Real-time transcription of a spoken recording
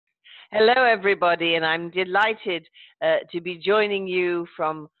Hello, everybody, and I'm delighted to be joining you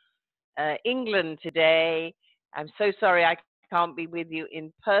from England today. I'm so sorry I can't be with you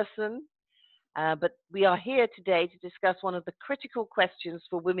in person, but we are here today to discuss one of the critical questions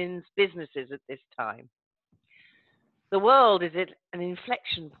for women's businesses at this time. The world is at an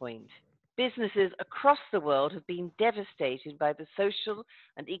inflection point. Businesses across the world have been devastated by the social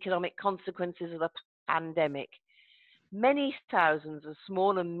and economic consequences of the pandemic. Many thousands of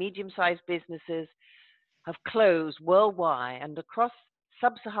small and medium-sized businesses have closed worldwide, and across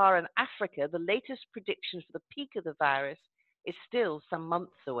sub-Saharan Africa, the latest prediction for the peak of the virus is still some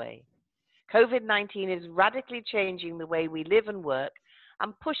months away. COVID-19 is radically changing the way we live and work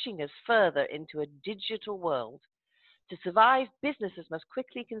and pushing us further into a digital world. To survive, businesses must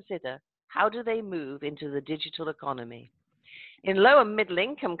quickly consider how do they move into the digital economy. In low and middle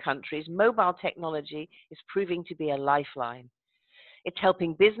income countries, mobile technology is proving to be a lifeline. It's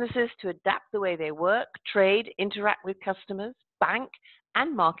helping businesses to adapt the way they work, trade, interact with customers, bank,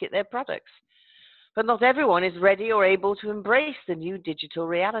 and market their products. But not everyone is ready or able to embrace the new digital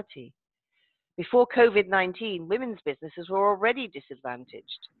reality. Before COVID-19, women's businesses were already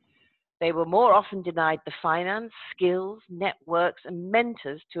disadvantaged. They were more often denied the finance, skills, networks, and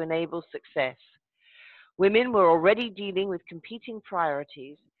mentors to enable success. Women were already dealing with competing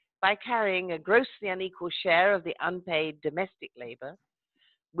priorities by carrying a grossly unequal share of the unpaid domestic labor.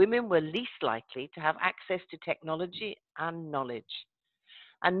 Women were least likely to have access to technology and knowledge.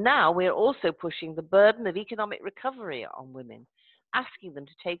 And now we're also pushing the burden of economic recovery on women, asking them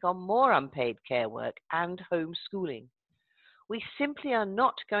to take on more unpaid care work and homeschooling. We simply are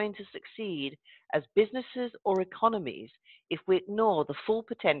not going to succeed as businesses or economies if we ignore the full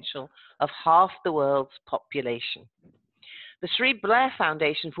potential of half the world's population. The Cherie Blair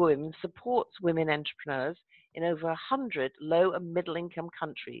Foundation for Women supports women entrepreneurs in over 100 low and middle income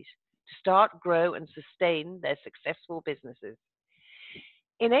countries to start, grow, and sustain their successful businesses.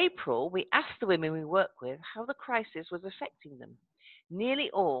 In April, we asked the women we work with how the crisis was affecting them. Nearly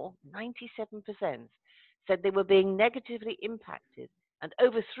all, 97%, said they were being negatively impacted, and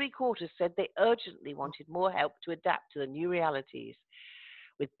over three-quarters said they urgently wanted more help to adapt to the new realities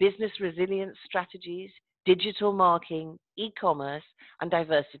with business resilience strategies, digital marketing, e-commerce, and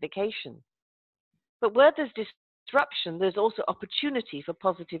diversification. But where there's disruption, there's also opportunity for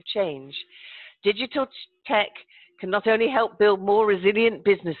positive change. Digital tech can not only help build more resilient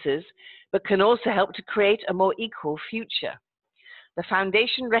businesses, but can also help to create a more equal future. The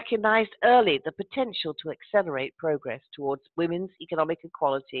Foundation recognized early the potential to accelerate progress towards women's economic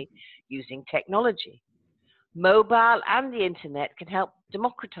equality using technology. Mobile and the internet can help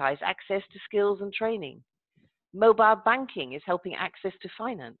democratize access to skills and training. Mobile banking is helping access to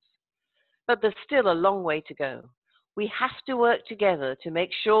finance. But there's still a long way to go. We have to work together to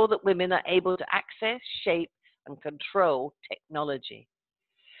make sure that women are able to access, shape, and control technology.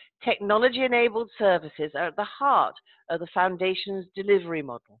 Technology-enabled services are at the heart of the Foundation's delivery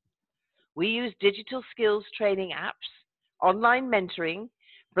model. We use digital skills training apps, online mentoring,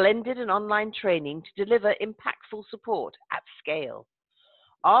 blended and online training to deliver impactful support at scale.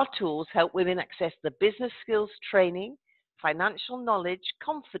 Our tools help women access the business skills training, financial knowledge,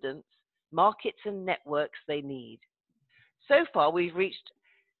 confidence, markets, and networks they need. So far, we've reached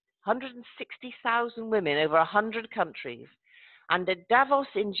 160,000 women over 100 countries. And at Davos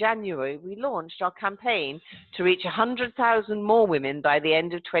in January, we launched our campaign to reach 100,000 more women by the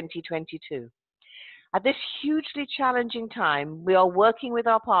end of 2022. At this hugely challenging time, we are working with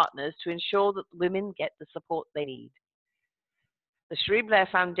our partners to ensure that women get the support they need. The Cherie Blair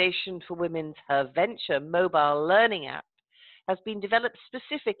Foundation for Women's HerVenture mobile learning app has been developed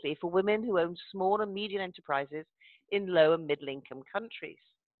specifically for women who own small and medium enterprises in low and middle income countries.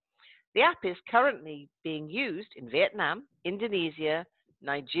 The app is currently being used in Vietnam, Indonesia,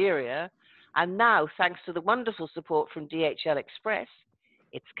 Nigeria, and now, thanks to the wonderful support from DHL Express,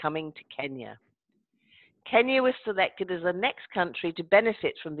 it's coming to Kenya. Kenya was selected as the next country to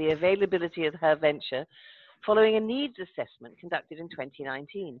benefit from the availability of HerVenture following a needs assessment conducted in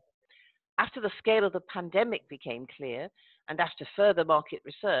 2019. After the scale of the pandemic became clear, and after further market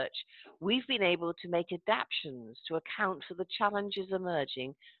research, we've been able to make adaptations to account for the challenges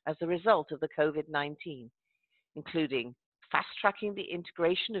emerging as a result of the COVID-19, including fast-tracking the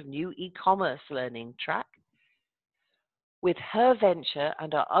integration of new e-commerce learning track. With HerVenture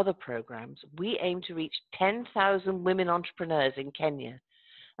and our other programs, we aim to reach 10,000 women entrepreneurs in Kenya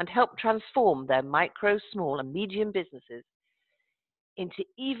and help transform their micro, small, and medium businesses into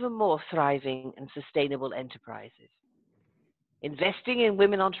even more thriving and sustainable enterprises. Investing in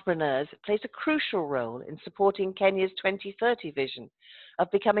women entrepreneurs plays a crucial role in supporting Kenya's 2030 vision of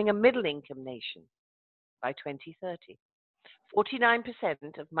becoming a middle-income nation by 2030.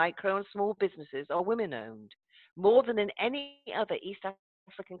 49% of micro and small businesses are women-owned, more than in any other East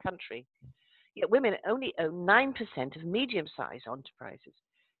African country. Yet women only own 9% of medium-sized enterprises,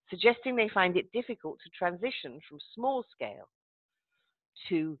 suggesting they find it difficult to transition from small scale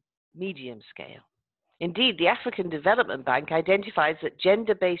to medium scale. Indeed, the African Development Bank identifies that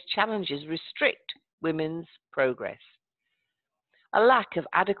gender-based challenges restrict women's progress. A lack of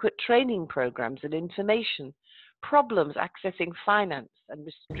adequate training programs and information, problems accessing finance, and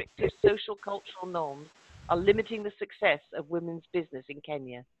restrictive social cultural norms are limiting the success of women's business in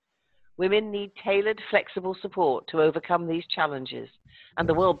Kenya. Women need tailored, flexible support to overcome these challenges, and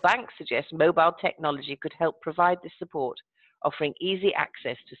the World Bank suggests mobile technology could help provide this support, offering easy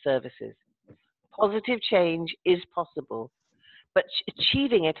access to services. Positive change is possible, but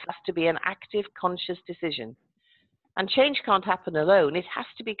achieving it has to be an active, conscious decision. And change can't happen alone. It has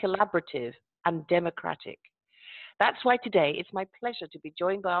to be collaborative and democratic. That's why today it's my pleasure to be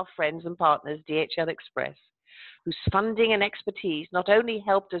joined by our friends and partners, DHL Express, whose funding and expertise not only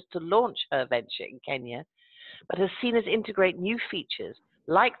helped us to launch HerVenture in Kenya, but has seen us integrate new features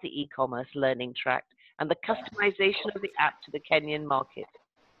like the e-commerce learning track and the customization of the app to the Kenyan market.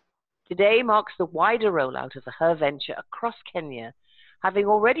 Today marks the wider rollout of the HerVenture across Kenya, having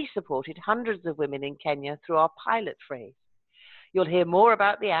already supported hundreds of women in Kenya through our pilot phase. You'll hear more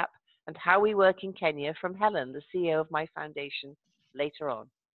about the app and how we work in Kenya from Helen, the CEO of my foundation, later on.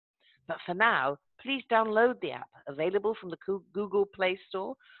 But for now, please download the app, available from the Google Play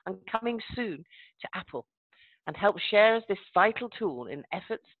Store and coming soon to Apple, and help share this vital tool in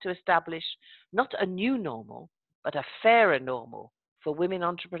efforts to establish not a new normal, but a fairer normal for women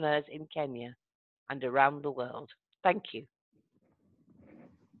entrepreneurs in Kenya and around the world. Thank you.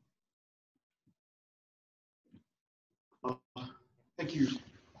 Thank you.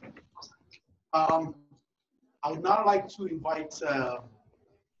 I would now like to invite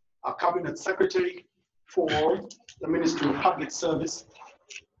our Cabinet Secretary for the Ministry of Public Service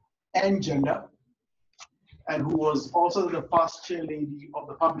and Gender, and who was also the past chair lady of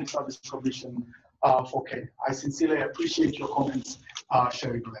the Public Service Commission for Kenya. I sincerely appreciate your comments,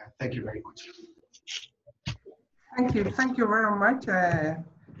 Cherie Blair. Thank you very much. Thank you very much,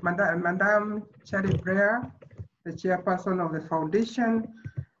 Madam Cherie Blair, the chairperson of the foundation,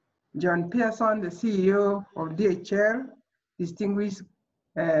 John Pearson, the CEO of DHL, distinguished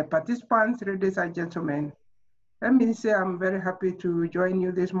participants, ladies and gentlemen. Let me say I'm very happy to join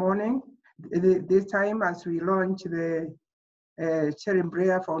you this morning, this time as we launch the Cherie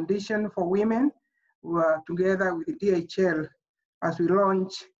Blair Foundation for Women. We are together with DHL as we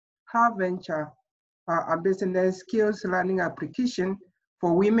launch HerVenture, a business skills learning application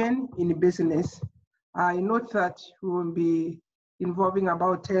for women in business. I note that we will be involving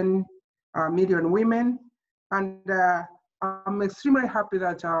about 10 million women, and I'm extremely happy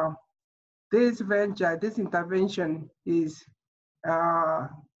that this intervention is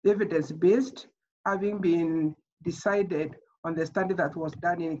evidence-based, having been decided on the study that was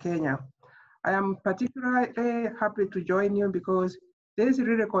done in Kenya. I am particularly happy to join you because this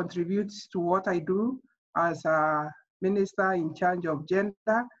really contributes to what I do as a minister in charge of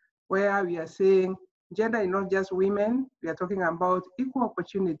gender, where we are saying gender is not just women, we are talking about equal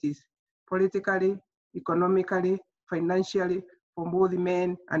opportunities, politically, economically, financially, for both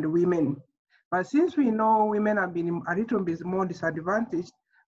men and women. But since we know women have been a little bit more disadvantaged,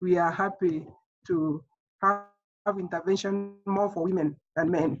 we are happy to have intervention more for women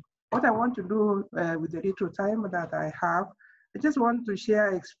than men. What I want to do with the little time that I have, I just want to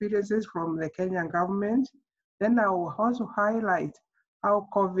share experiences from the Kenyan government. Then I will also highlight how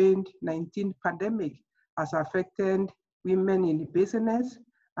COVID-19 pandemic has affected women in business,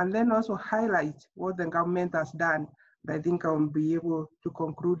 and then also highlight what the government has done. I think I will be able to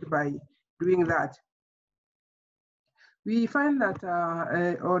conclude by doing that. We find that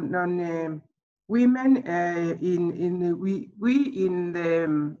on women in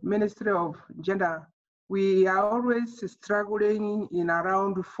the Ministry of Gender, we are always struggling in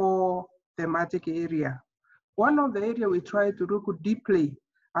around 4 thematic areas. One of the areas we try to look deeply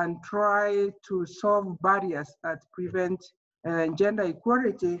and try to solve barriers that prevent gender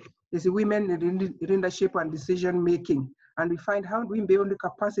equality is women in leadership and decision making. And we find how do we build the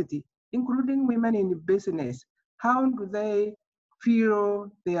capacity, including women in business. How do they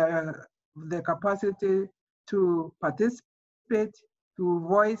feel the capacity to participate, to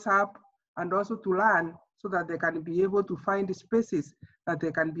voice up, and also to learn so that they can be able to find the spaces that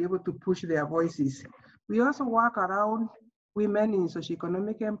they can be able to push their voices. We also work around women in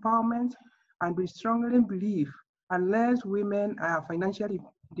socioeconomic empowerment, and we strongly believe unless women are financially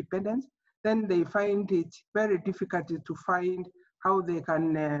independent, then they find it very difficult to find how they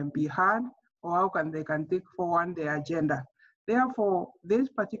can be heard or how they can take forward their agenda. Therefore, this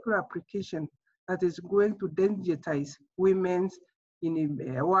particular application that is going to digitize women's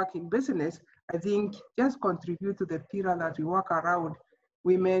work in business, I think just contribute to the pillar that we work around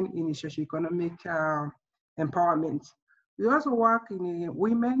women in socioeconomic empowerment. We also work in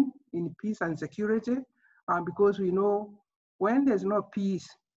women in peace and security because we know when there's no peace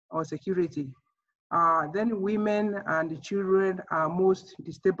or security, then women and children are most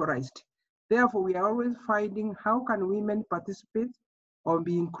destabilized. Therefore, we are always finding how can women participate or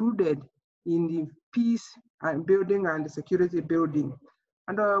be included in the peace and building and security building.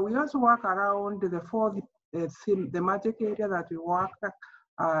 And we also work around the fourth thematic area that we work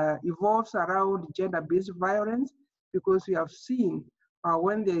evolves around gender-based violence, because we have seen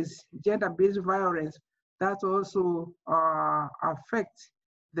when there's gender-based violence, that also affects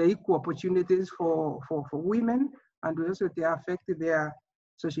the equal opportunities for women, and also they affect their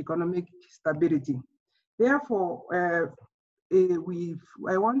socioeconomic stability. Therefore, I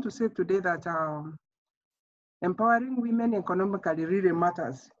want to say today that empowering women economically really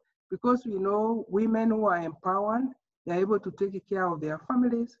matters, because we know women who are empowered, they're able to take care of their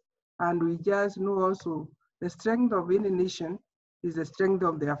families, and we just know also the strength of any nation is the strength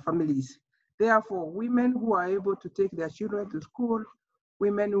of their families. Therefore, women who are able to take their children to school,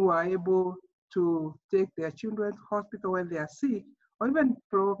 women who are able to take their children to hospital when they are sick, or even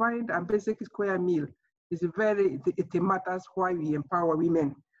provide a basic square meal, it matters why we empower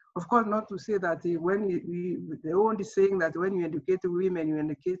women. Of course, not to say that when the only saying that when you educate women, you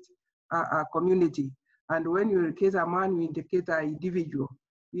educate a community, and when you educate a man, you educate an individual.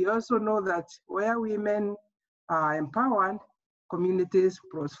 We also know that where women are empowered, communities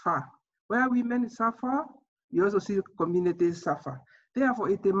prosper. Where women suffer, you also see communities suffer. Therefore,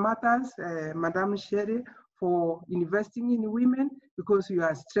 it matters, Madam Cherie, for investing in women, because you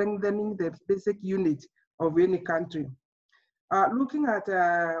are strengthening the basic unit of any country. Looking at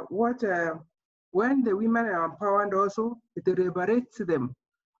when the women are empowered also, it liberates them.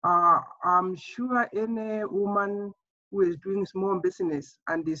 I'm sure any woman who is doing small business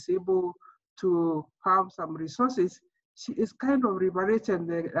and is able to have some resources, she is kind of liberated,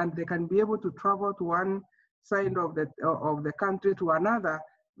 and they can be able to travel to one side of the country to another,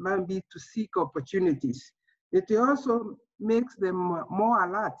 maybe to seek opportunities. It also makes them more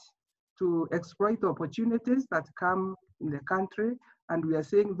alert to exploit opportunities that come in the country. And we are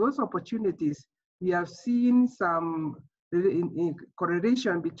saying those opportunities, we have seen some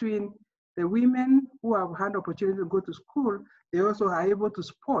correlation between the women who have had opportunity to go to school, they also are able to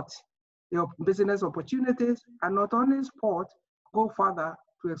spot their business opportunities, and not only spot, go further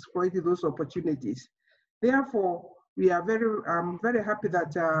to exploit those opportunities. Therefore, I'm very happy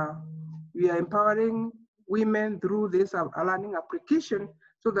that we are empowering women through this learning application,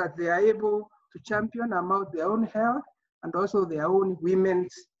 so that they are able to champion about their own health and also their own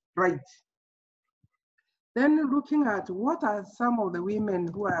women's rights. Then looking at what are some of the women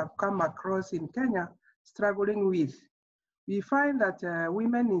who have come across in Kenya struggling with, we find that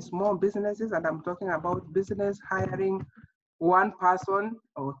women in small businesses, and I'm talking about business hiring one person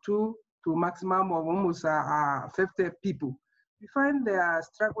or two to maximum of almost 50 people, we find they are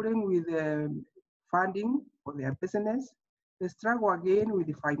struggling with funding for their business. They struggle again with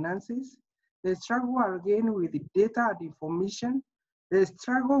the finances. They struggle again with the data and information. They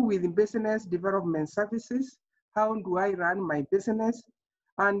struggle with the business development services. How do I run my business?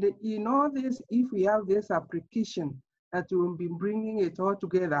 And in all this, if we have this application that will be bringing it all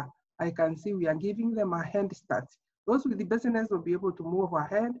together, I can see we are giving them a hand start. Those with the business will be able to move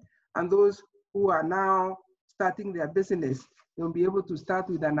ahead, and those who are now starting their business, they'll be able to start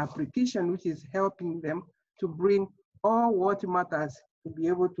with an application which is helping them to bring all what matters to be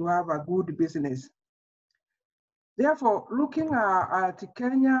able to have a good business. Therefore, looking at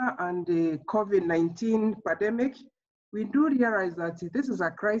Kenya and the COVID-19 pandemic, we do realize that this is a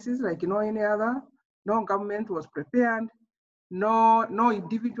crisis like any other. No government was prepared, no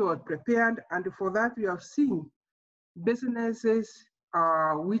individual was prepared, and for that we have seen businesses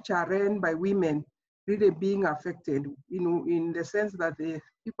which are run by women really being affected, in the sense that the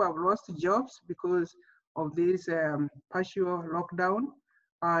people have lost jobs because of this partial lockdown.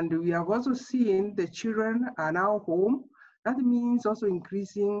 And we have also seen the children are now home. That means also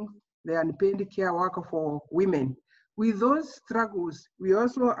increasing the unpaid care work for women. With those struggles, we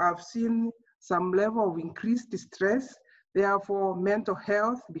also have seen some level of increased stress. Therefore, mental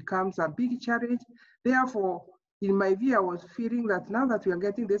health becomes a big challenge. Therefore, in my view, I was feeling that now that we are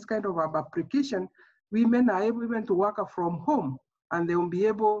getting this kind of application, women are able even to work from home, and they will be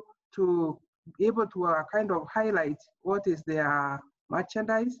able to kind of highlight what is their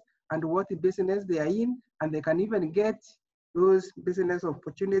merchandise and what business they are in, and they can even get those business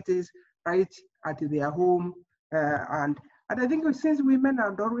opportunities right at their home. And I think since women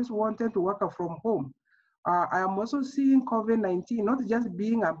have always wanted to work from home, I am also seeing COVID-19 not just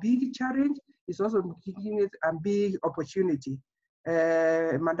being a big challenge, it's also making it a big opportunity.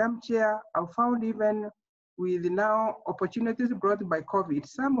 Madam Chair, I found even with now opportunities brought by COVID,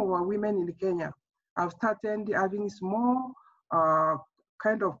 some of our women in Kenya have started having small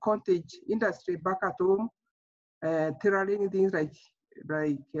kind of cottage industry back at home, tailoring things like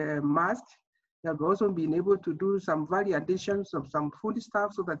masks. They have also been able to do some value additions of some food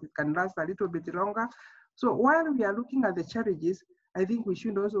stuff so that it can last a little bit longer. So while we are looking at the challenges, I think we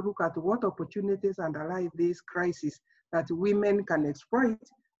should also look at what opportunities underlie this crisis that women can exploit,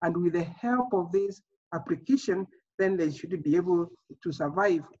 and with the help of this application, then they should be able to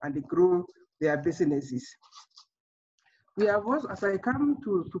survive and grow their businesses. We have also, as I come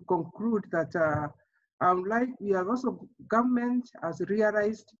to conclude that we have also, government has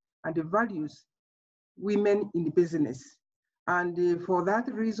realized and values women in business. And for that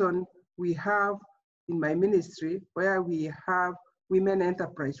reason, we have in my ministry where we have Women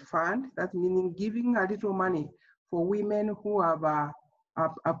Enterprise Fund, that meaning giving a little money for women who have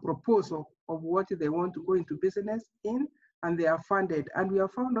a proposal of what they want to go into business in, and they are funded. And we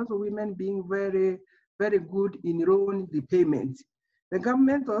have found also women being very, very good in loan repayment. The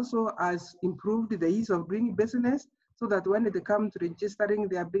government also has improved the ease of doing business so that when they come to registering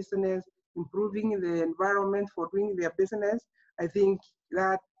their business, improving the environment for doing their business, I think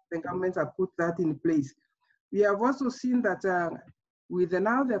that the governments have put that in place. We have also seen that with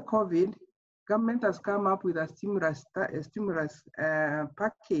now the COVID, government has come up with a stimulus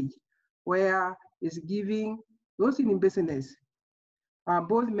package where it's giving those in business,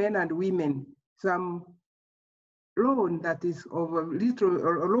 both men and women, some loan that is of a little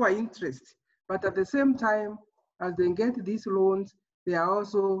or lower interest, but at the same time, as they get these loans, they are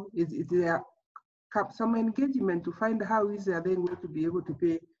also some engagement to find how easy are they going to be able to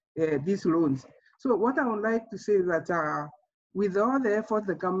pay these loans. So what I would like to say is that with all the effort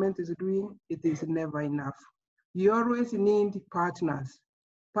the government is doing, it is never enough. You always need partners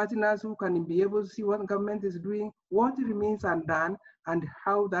who can be able to see what government is doing, what remains undone, and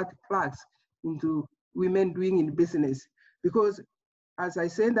how that plugs into women doing in business. Because as I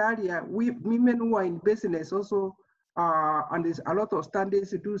said earlier, women who are in business also, and there's a lot of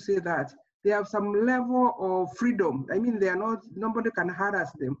studies do say that they have some level of freedom. I mean, they are not, nobody can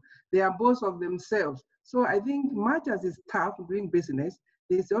harass them. They are boss of themselves. So I think much as it's tough doing business,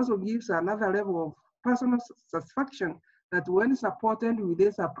 this also gives another level of personal satisfaction that when supported with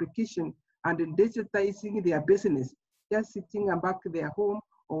this application and digitizing their business, just sitting back at their home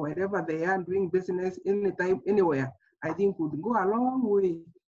or wherever they are doing business anytime, anywhere, I think would go a long way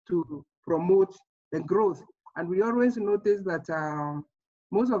to promote the growth. And we always notice that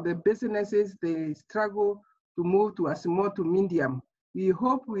most of the businesses, they struggle to move to a small to medium. We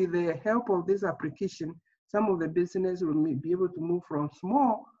hope with the help of this application, some of the business will be able to move from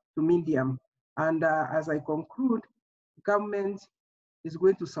small to medium. And as I conclude, government is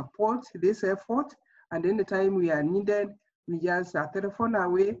going to support this effort. And anytime we are needed, we just telephone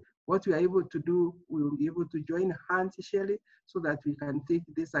away. What we are able to do, we will be able to join hands, Cherie, so that we can take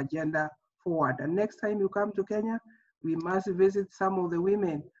this agenda forward. And next time you come to Kenya, we must visit some of the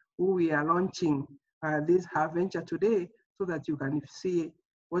women who we are launching this HerVenture today, so that you can see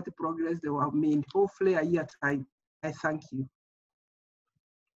what the progress they have made, hopefully a year time. I thank you.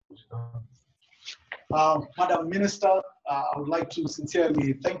 Madam Minister, I would like to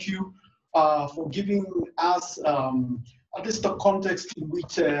sincerely thank you for giving us at least the context in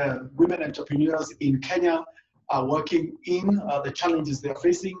which women entrepreneurs in Kenya are working in, the challenges they are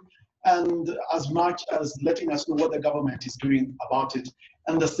facing, and as much as letting us know what the government is doing about it,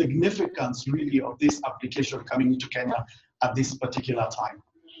 and the significance really of this application coming into Kenya at this particular time.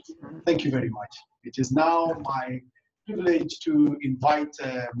 Thank you very much. It is now my privilege to invite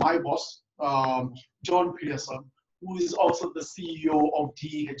my boss, John Peterson, who is also the CEO of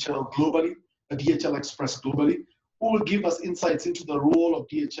DHL globally, DHL Express globally, who will give us insights into the role of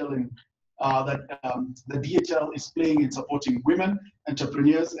DHL in that the DHL is playing in supporting women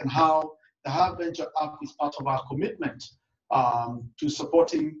entrepreneurs, and how the HerVenture app is part of our commitment to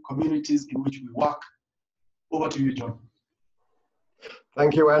supporting communities in which we work. Over to you, John.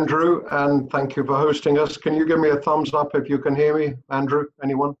 Thank you, Andrew, and thank you for hosting us. Can you give me a thumbs up if you can hear me, Andrew?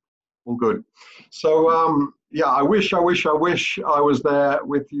 Anyone? All good. So, yeah, I wish I was there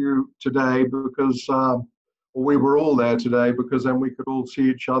with you today because, or we were all there today, because then we could all see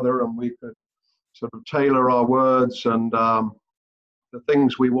each other and we could sort of tailor our words and the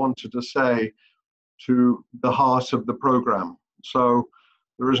things we wanted to say to the heart of the program. So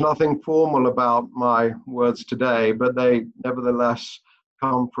there is nothing formal about my words today, but they nevertheless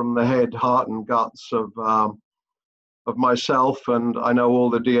come from the head, heart, and guts of myself, and I know all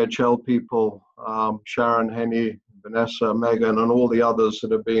the DHL people, Sharon, Henny, Vanessa, Megan, and all the others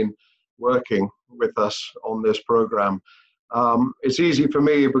that have been working with us on this program. It's easy for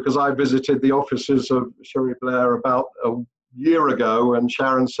me because I visited the offices of Cherie Blair about a year ago, and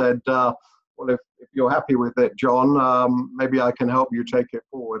Sharon said, well, if you're happy with it, John, maybe I can help you take it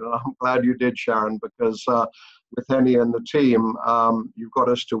forward. And I'm glad you did, Sharon, because with Henny and the team, you've got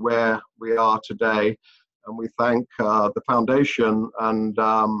us to where we are today. And we thank the foundation and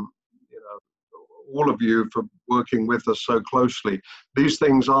all of you for working with us so closely. These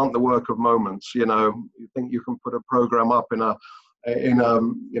things aren't the work of moments. You think you can put a program up in a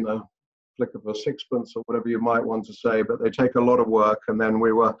flick of a sixpence or whatever you might want to say, but they take a lot of work. And then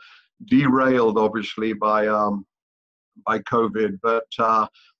we were derailed, obviously, by COVID. But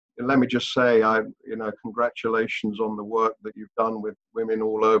let me just say, congratulations on the work that you've done with women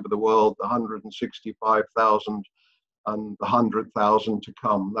all over the world, the 165,000 and the 100,000 to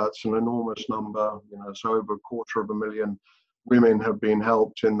come. That's an enormous number. So over 250,000 women have been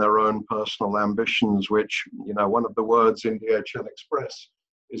helped in their own personal ambitions, which, one of the words in DHL Express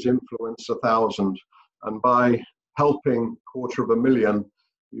is influence 1,000. And by helping 250,000,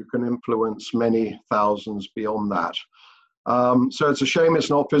 you can influence many thousands beyond that. So it's a shame it's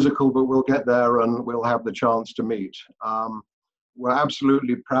not physical, but we'll get there and we'll have the chance to meet. We're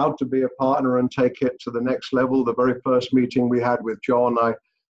absolutely proud to be a partner and take it to the next level. The very first meeting we had with John, I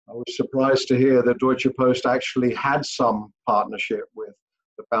was surprised to hear that Deutsche Post actually had some partnership with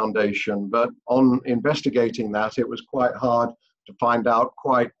the foundation. But on investigating that, it was quite hard to find out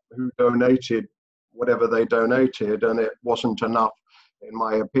quite who donated whatever they donated, and it wasn't enough, in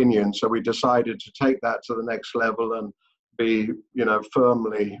my opinion. So we decided to take that to the next level and be,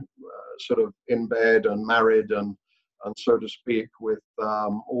 firmly sort of in bed and married and so to speak, with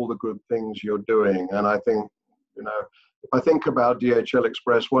all the good things you're doing. And I think, if I think about DHL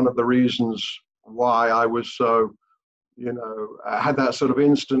Express, one of the reasons why I was so, I had that sort of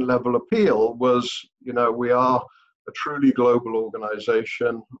instant level appeal was, we are a truly global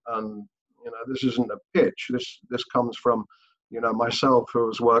organization, and this isn't a pitch. This comes from myself, who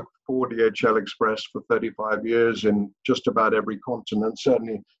has worked for DHL Express for 35 years in just about every continent,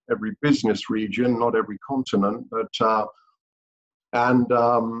 certainly every business region, not every continent, but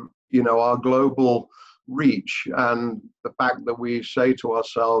our global reach and the fact that we say to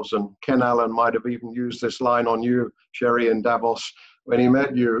ourselves, and Ken Allen might have even used this line on you, Cherie, in Davos, when he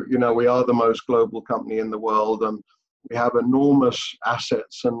met you, we are the most global company in the world, and we have enormous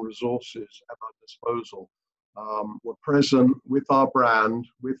assets and resources at our disposal. We're present with our brand,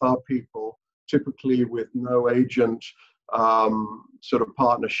 with our people, typically with no agent sort of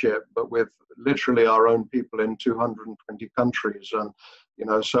partnership, but with literally our own people in 220 countries. And,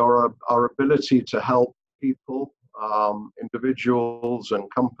 so our ability to help people, individuals and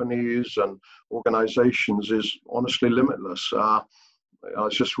companies and organizations is honestly limitless. I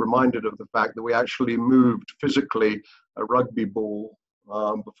was just reminded of the fact that we actually moved physically a rugby ball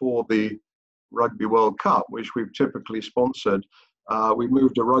before the Rugby World Cup, which we've typically sponsored. We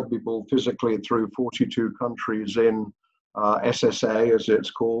moved a rugby ball physically through 42 countries in SSA, as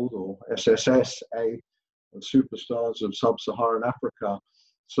it's called, or SSSA, the Superstars of Sub-Saharan Africa.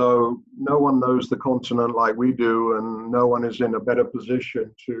 So no one knows the continent like we do, and no one is in a better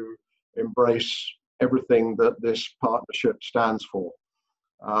position to embrace everything that this partnership stands for.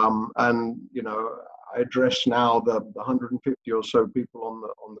 I address now the 150 or so people on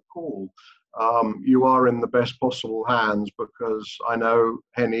the call. You are in the best possible hands, because I know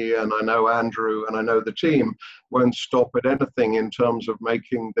Henny and I know Andrew and I know the team won't stop at anything in terms of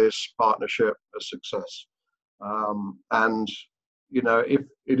making this partnership a success. If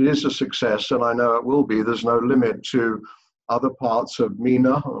it is a success, and I know it will be, there's no limit to other parts of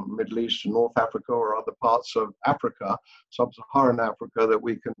MENA, or Middle East and North Africa, or other parts of Africa, Sub-Saharan Africa, that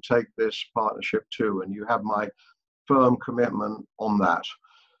we can take this partnership to, and you have my firm commitment on that.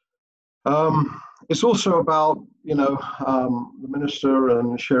 It's also about, the Minister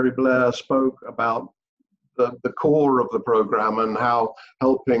and Cherie Blair spoke about the core of the program and how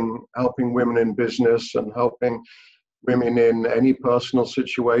helping women in business and helping women in any personal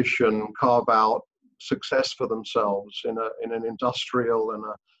situation carve out success for themselves in an industrial and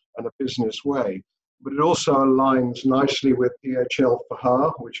and a business way. But it also aligns nicely with DHL for Her,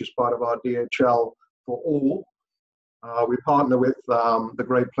 which is part of our DHL for All. We partner with the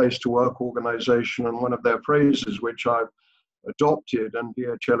Great Place to Work organization, and one of their phrases, which I've adopted, and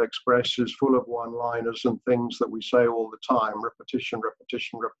DHL Express is full of one-liners and things that we say all the time: repetition,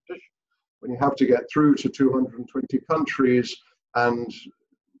 repetition, repetition. When you have to get through to 220 countries, and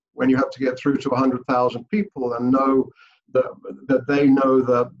when you have to get through to 100,000 people and know that they know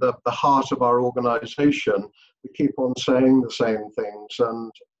the heart of our organization, we keep on saying the same things.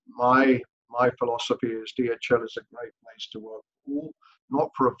 And my philosophy is DHL is a great place to work for all, not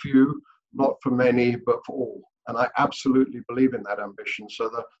for a few, not for many, but for all. And I absolutely believe in that ambition. So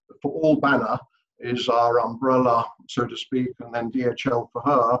the For All banner is our umbrella, so to speak, and then DHL for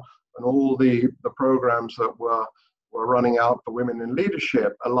Her, and all the programs that we're running out for women in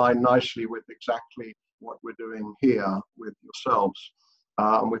leadership align nicely with exactly what we're doing here with yourselves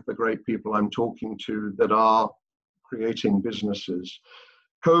and with the great people I'm talking to that are creating businesses.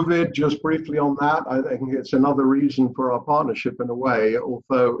 COVID, just briefly on that, I think it's another reason for our partnership in a way,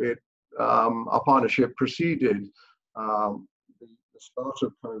 although our partnership preceded the start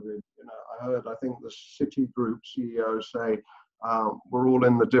of COVID. I think the Citigroup CEO say, we're all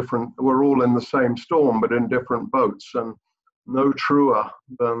in the same storm, but in different boats, and no truer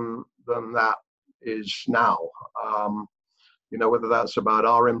than that is now. Whether that's about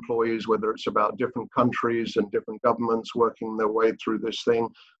our employees, whether it's about different countries and different governments working their way through this thing.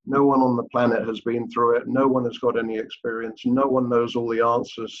 No one on the planet has been through it. No one has got any experience. No one knows all the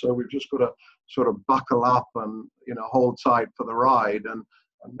answers. So we've just got to sort of buckle up and, hold tight for the ride and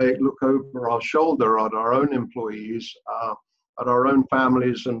look over our shoulder at our own employees, at our own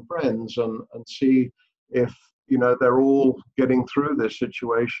families and friends, and see if, they're all getting through this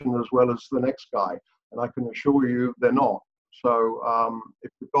situation as well as the next guy. And I can assure you they're not. So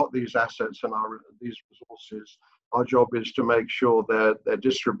if we've got these assets and these resources, our job is to make sure they're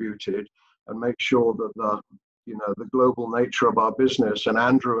distributed and make sure that the global nature of our business, and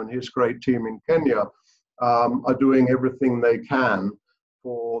Andrew and his great team in Kenya are doing everything they can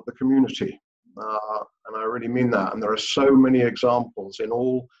for the community. And I really mean that. And there are so many examples in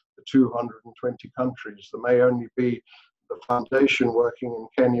all the 220 countries. There may only be the foundation working in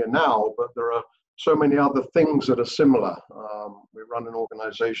Kenya now, but there are so many other things that are similar. We run an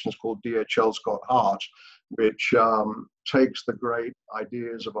organization called DHL's Got Heart, which takes the great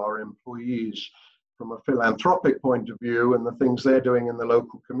ideas of our employees from a philanthropic point of view and the things they're doing in the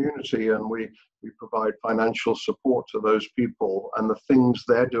local community, and we provide financial support to those people and the things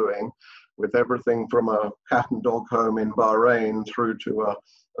they're doing, with everything from a cat and dog home in Bahrain through to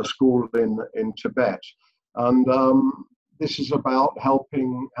a school in Tibet. And this is about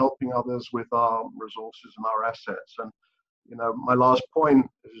helping others with our resources and our assets. And my last point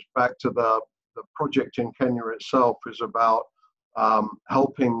is back to the project in Kenya itself, is about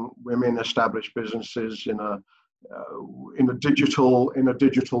helping women establish businesses in a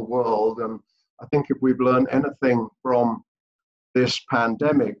digital world. And I think if we've learned anything from this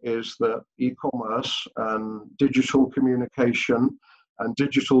pandemic, is that e-commerce and digital communication and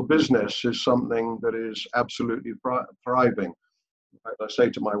digital business is something that is absolutely thriving. In fact, I say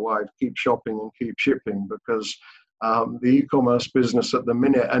to my wife, keep shopping and keep shipping, because the e-commerce business at the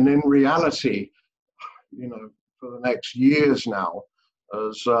minute, and in reality, for the next years now,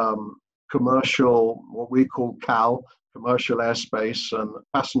 as commercial, what we call CAL, commercial airspace, and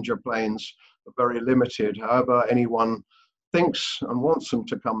passenger planes are very limited. However, anyone thinks and wants them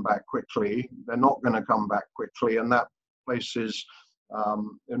to come back quickly, they're not going to come back quickly, and that places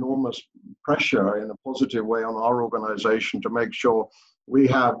enormous pressure in a positive way on our organization to make sure we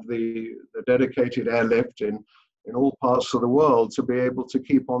have the dedicated airlift in all parts of the world to be able to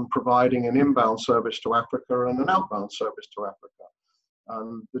keep on providing an inbound service to Africa and an outbound service to Africa.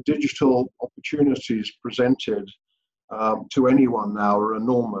 And the digital opportunities presented to anyone now are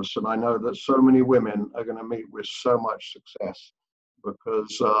enormous, and I know that so many women are going to meet with so much success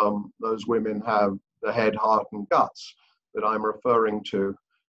because those women have the head, heart, and guts that I'm referring to.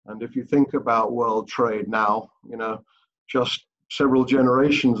 And if you think about world trade now, just several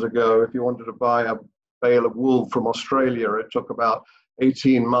generations ago, if you wanted to buy a bale of wool from Australia, it took about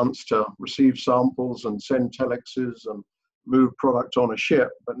 18 months to receive samples and send telexes and move product on a ship.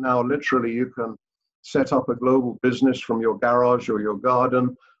 But now literally you can set up a global business from your garage or your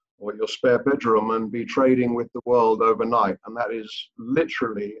garden or your spare bedroom and be trading with the world overnight. And that is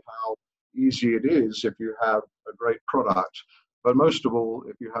literally how easy it is if you have a great product, but most of all,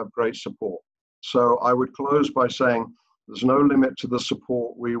 if you have great support. So I would close by saying there's no limit to the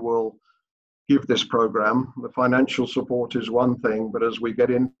support we will give this program. The financial support is one thing, but as we get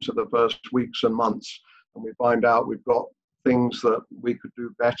into the first weeks and months and we find out we've got things that we could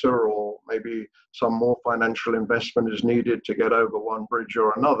do better, or maybe some more financial investment is needed to get over one bridge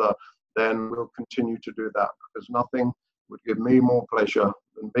or another, then we'll continue to do that, because nothing would give me more pleasure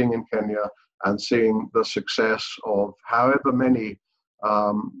than being in Kenya and seeing the success of however many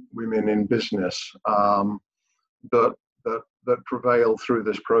women in business that prevail through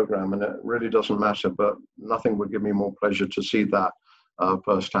this program. And it really doesn't matter, but nothing would give me more pleasure to see that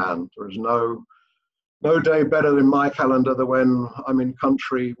firsthand. There is no day better in my calendar than when I'm in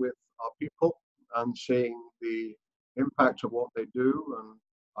country with our people and seeing the impact of what they do. And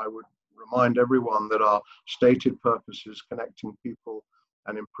I would remind everyone that our stated purpose is connecting people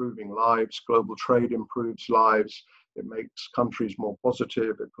and improving lives. Global trade improves lives. It makes countries more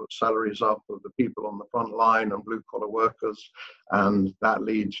positive. It puts salaries up of the people on the front line and blue collar workers, and that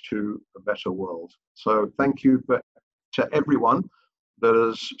leads to a better world. So thank you to everyone that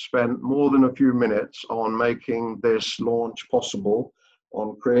has spent more than a few minutes on making this launch possible,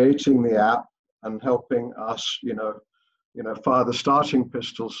 on creating the app and helping us, fire the starting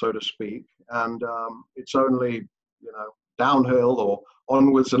pistol, so to speak. And it's only, downhill or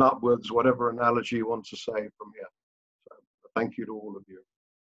onwards and upwards, whatever analogy you want to say from here. So thank you to all of you.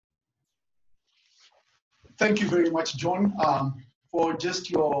 Thank you very much, John, for just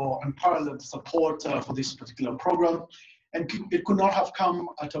your unparalleled support for this particular program. And it could not have come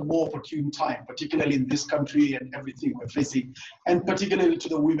at a more opportune time, particularly in this country and everything we're facing, and particularly to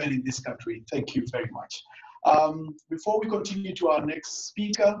the women in this country. Thank you very much. Before we continue to our next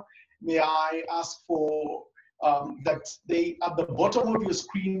speaker, may I ask for that at the bottom of your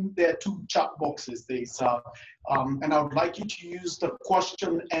screen, there are two chat boxes. And I would like you to use the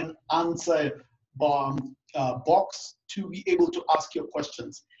question and answer box to be able to ask your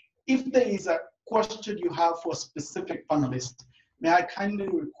questions. If there is a question you have for a specific panelist, may I kindly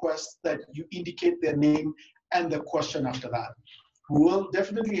request that you indicate their name and the question after that. We will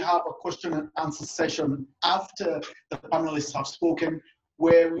definitely have a question and answer session after the panelists have spoken,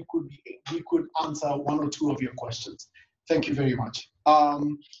 where we could answer one or two of your questions. Thank you very much.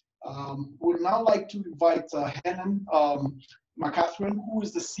 We'd now like to invite Helen McCatherine, who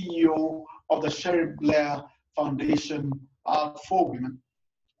is the CEO of the Cherie Blair Foundation for Women,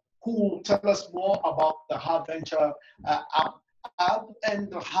 who will tell us more about the HerVenture app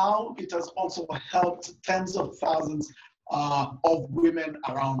and how it has also helped tens of thousands of women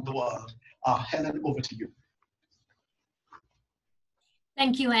around the world. Helen, over to you.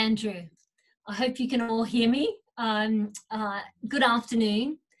 Thank you, Andrew. I hope you can all hear me. Good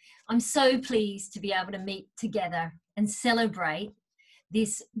afternoon. I'm so pleased to be able to meet together and celebrate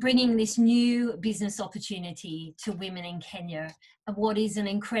bringing this new business opportunity to women in Kenya at what is an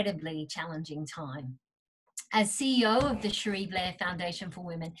incredibly challenging time. As CEO of the Cherie Blair Foundation for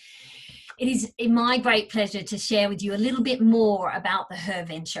Women, it is my great pleasure to share with you a little bit more about the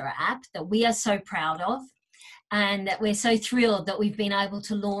HerVenture app that we are so proud of, and that we're so thrilled that we've been able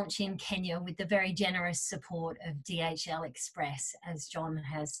to launch in Kenya with the very generous support of DHL Express, as John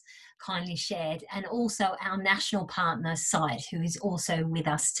has kindly shared, and also our national partner site, who is also with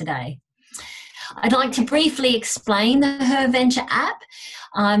us today. I'd like to briefly explain the HerVenture app.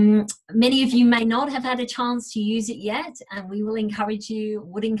 Many of you may not have had a chance to use it yet, and we would encourage you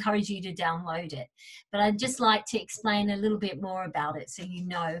to download it. But I'd just like to explain a little bit more about it so you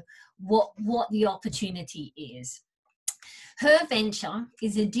know what the opportunity is. HerVenture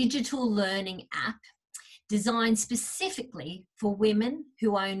is a digital learning app designed specifically for women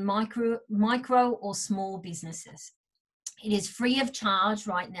who own micro or small businesses. It is free of charge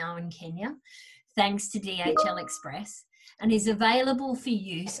right now in Kenya, thanks to DHL Express, and is available for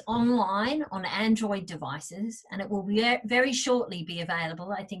use online on Android devices, and it will very shortly be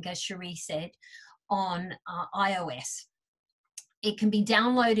available, I think, as Cherie said, on iOS. It can be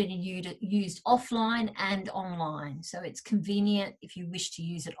downloaded and used offline and online, so it's convenient if you wish to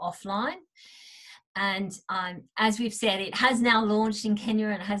use it offline. And as we've said, it has now launched in Kenya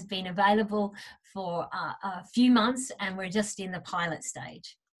and has been available for a few months, and we're just in the pilot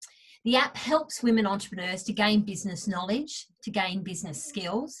stage. The app helps women entrepreneurs to gain business knowledge, to gain business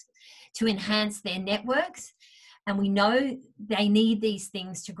skills, to enhance their networks, and we know they need these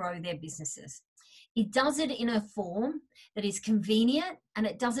things to grow their businesses. It does it in a form that is convenient, and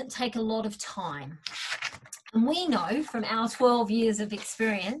it doesn't take a lot of time. And we know from our 12 years of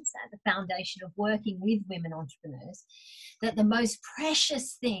experience at the foundation of working with women entrepreneurs that the most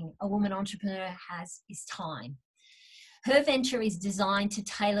precious thing a woman entrepreneur has is time. HerVenture is designed to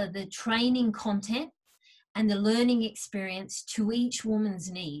tailor the training content and the learning experience to each woman's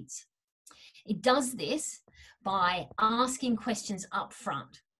needs. It does this by asking questions up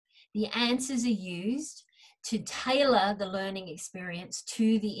front. The answers are used to tailor the learning experience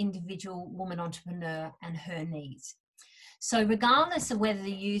to the individual woman entrepreneur and her needs. So regardless of whether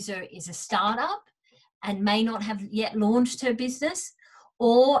the user is a startup and may not have yet launched her business,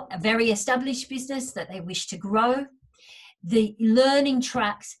 or a very established business that they wish to grow, the learning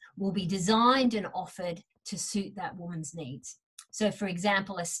tracks will be designed and offered to suit that woman's needs. So for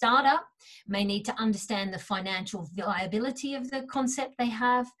example, a startup may need to understand the financial viability of the concept they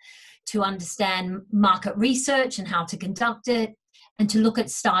have, to understand market research and how to conduct it, and to look at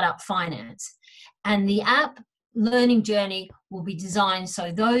startup finance. And the app learning journey will be designed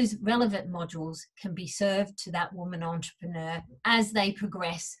so those relevant modules can be served to that woman entrepreneur as they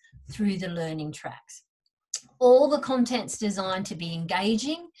progress through the learning tracks. All the content's designed to be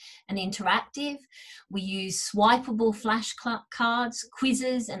engaging and interactive. We use swipeable flashcards,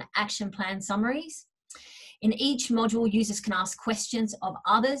 quizzes, and action plan summaries. In each module, users can ask questions of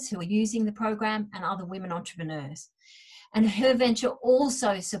others who are using the program and other women entrepreneurs. And HerVenture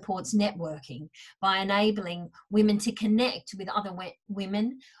also supports networking by enabling women to connect with other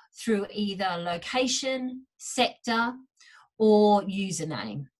women through either location, sector, or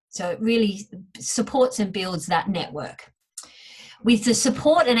username. So it really supports and builds that network. With the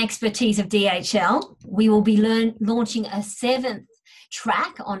support and expertise of DHL, we will be launching a 7th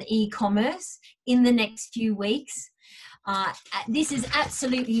track on e-commerce in the next few weeks. This is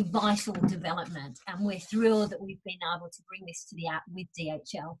absolutely vital development, and we're thrilled that we've been able to bring this to the app with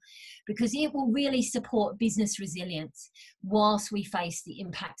DHL, because it will really support business resilience whilst we face the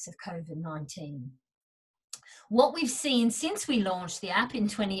impacts of COVID-19. What we've seen since we launched the app in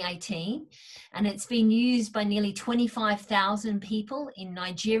 2018, and it's been used by nearly 25,000 people in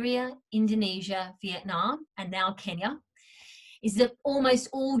Nigeria, Indonesia, Vietnam, and now Kenya, is that almost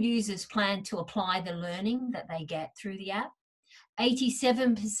all users plan to apply the learning that they get through the app.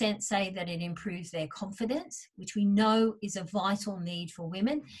 87% say that it improves their confidence, which we know is a vital need for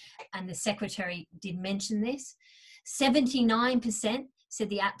women, and the Secretary did mention this. 79% said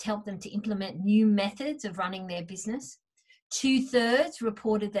the app helped them to implement new methods of running their business. 2/3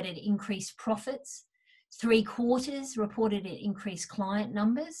 reported that it increased profits. 3/4 reported it increased client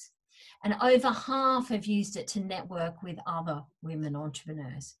numbers. And over half have used it to network with other women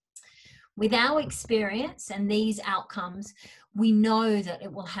entrepreneurs. With our experience and these outcomes, we know that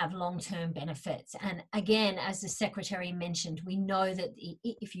it will have long-term benefits. And again, as the Secretary mentioned, we know that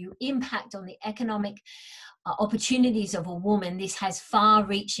if you impact on the economic opportunities of a woman, this has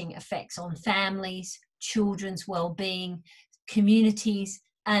far-reaching effects on families, children's well-being, communities,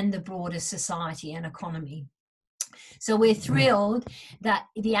 and the broader society and economy. So we're thrilled that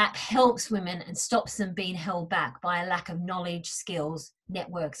the app helps women and stops them being held back by a lack of knowledge, skills,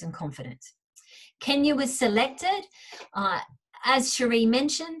 networks, and confidence. Kenya was selected, as Cherie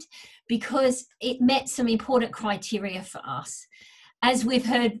mentioned, because it met some important criteria for us. As we've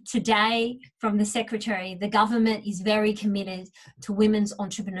heard today from the Secretary, the government is very committed to women's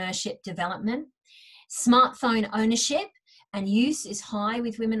entrepreneurship development. Smartphone ownership and use is high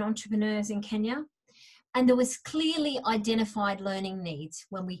with women entrepreneurs in Kenya. And there was clearly identified learning needs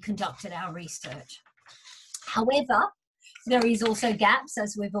when we conducted our research. However, there is also gaps,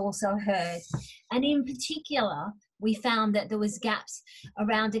 as we've also heard. And in particular, we found that there was gaps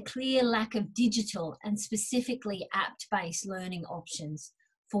around a clear lack of digital and specifically app-based learning options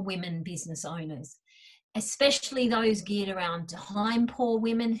for women business owners, especially those geared around time-poor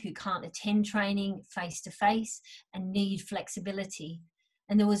women who can't attend training face-to-face and need flexibility.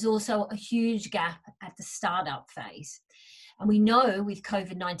 And there was also a huge gap at the startup phase. And we know with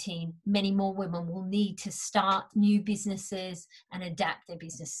COVID-19, many more women will need to start new businesses and adapt their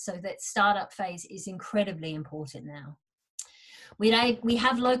business. So that startup phase is incredibly important now. We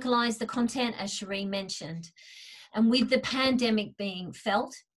have localized the content, as Cherie mentioned. And with the pandemic being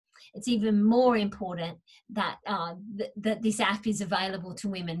felt, it's even more important that, that this app is available to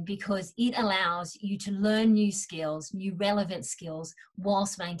women, because it allows you to learn new skills, new relevant skills,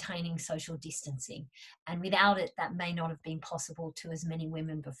 whilst maintaining social distancing. And without it, that may not have been possible to as many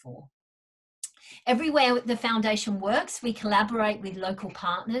women before. Everywhere the foundation works, we collaborate with local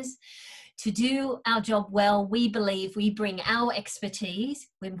partners. To do our job well, we believe we bring our expertise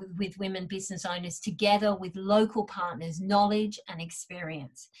with women business owners together with local partners' knowledge and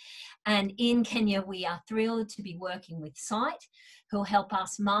experience. And in Kenya, we are thrilled to be working with Site, who will help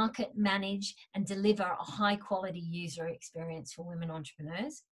us market, manage, and deliver a high-quality user experience for women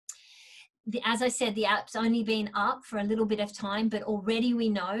entrepreneurs. As I said, the app's only been up for a little bit of time, but already we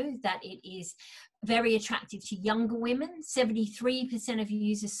know that it is very attractive to younger women. 73% of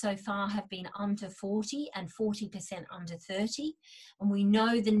users so far have been under 40 and 40% under 30. And we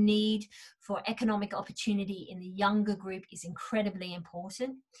know the need for economic opportunity in the younger group is incredibly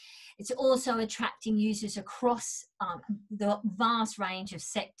important. It's also attracting users across the vast range of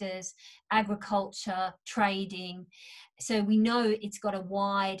sectors, agriculture, trading. So we know it's got a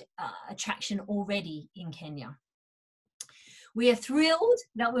wide attraction already in Kenya. We are thrilled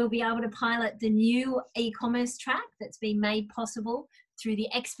that we'll be able to pilot the new e-commerce track that's been made possible through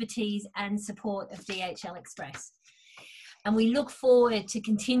the expertise and support of DHL Express. And we look forward to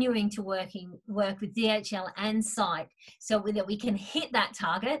continuing to work with DHL and site so that we can hit that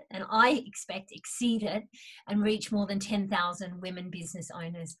target, and I expect exceed it, and reach more than 10,000 women business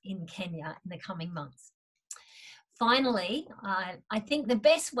owners in Kenya in the coming months. Finally, I think the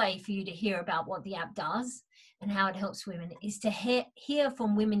best way for you to hear about what the app does and how it helps women is to hear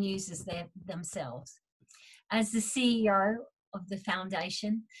from women users themselves. As the CEO of the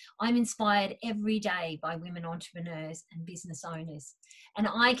foundation, I'm inspired every day by women entrepreneurs and business owners. And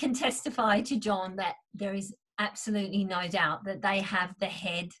I can testify to John that there is absolutely no doubt that they have the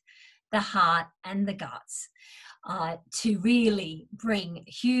head, the heart, and the guts to really bring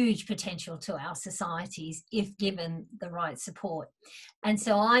huge potential to our societies if given the right support. And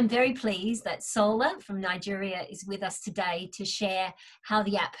so I'm very pleased that Sola from Nigeria is with us today to share how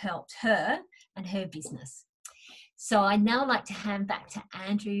the app helped her and her business. So I'd now like to hand back to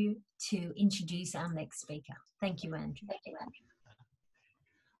Andrew to introduce our next speaker. Thank you, Andrew.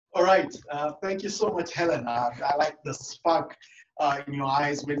 All right, thank you so much, Helen. I like the spark in your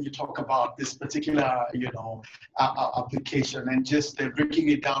eyes when you talk about this particular, application, and just breaking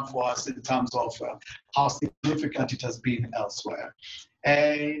it down for us in terms of how significant it has been elsewhere.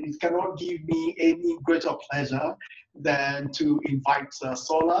 And it cannot give me any greater pleasure than to invite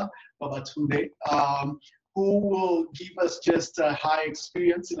Sola Babatunde, who will give us just a high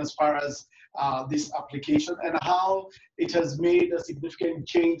experience in as far as this application and how it has made a significant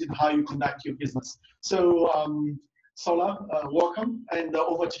change in how you conduct your business. So, Sola, welcome, and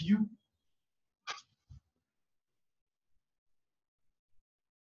over to you.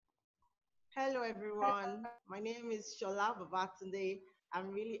 Hello, everyone. My name is Shola Babatunde. I'm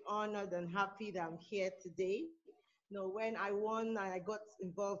really honored and happy that I'm here today. When I won and I got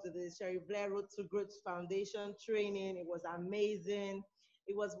involved with the Cherie Blair Road to Growth Foundation training, it was amazing.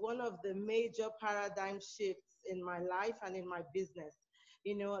 It was one of the major paradigm shifts in my life and in my business.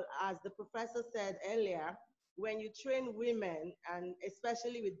 As the professor said earlier, when you train women, and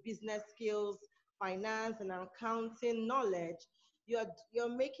especially with business skills, finance and accounting knowledge,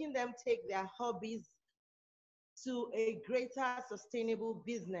 you're making them take their hobbies to a greater sustainable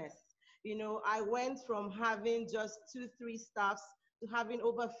business. I went from having just 2-3 staffs to having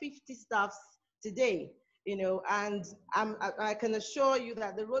over 50 staffs today, and I can assure you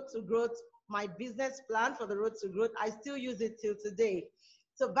that the Road to Growth, my business plan for the Road to Growth, I still use it till today.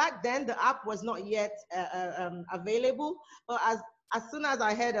 So back then, the app was not yet available, but as soon as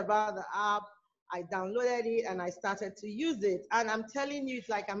I heard about the app, I downloaded it and I started to use it. And I'm telling you, it's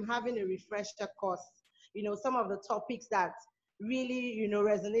like I'm having a refresher course. Some of the topics that really,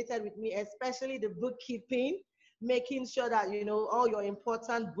 resonated with me, especially the bookkeeping, making sure that, all your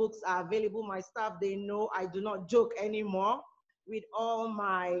important books are available. My staff, they know I do not joke anymore with all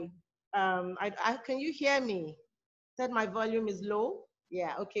my, can you hear me? Said my volume is low?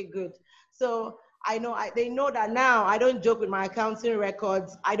 Yeah, okay, good. So I know, they know that now I don't joke with my accounting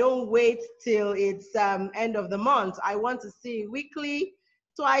records. I don't wait till it's end of the month. I want to see weekly,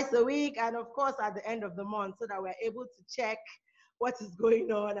 twice a week, and of course at the end of the month, so that we're able to check what is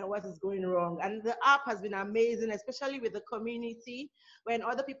going on and what is going wrong. And the app has been amazing, especially with the community. When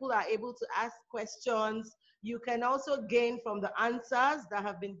other people are able to ask questions, you can also gain from the answers that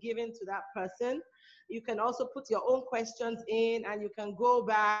have been given to that person. You can also put your own questions in, and you can go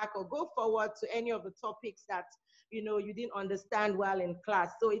back or go forward to any of the topics that you didn't understand well in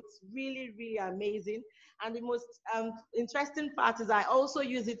class. So it's really, really amazing. And the most interesting part is I also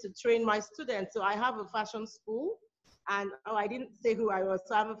use it to train my students. So I have a fashion school. And I didn't say who I was.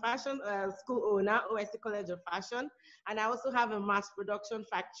 So I'm a fashion school owner, OSC College of Fashion. And I also have a mass production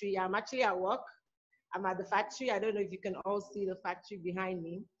factory. I'm actually at work. I'm at the factory. I don't know if you can all see the factory behind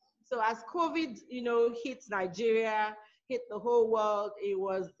me. So as COVID, hit Nigeria, hit the whole world, it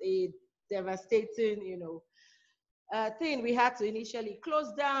was a devastating, thing. We had to initially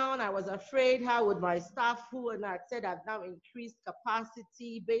close down. I was afraid, how would my staff, who and I said I've now increased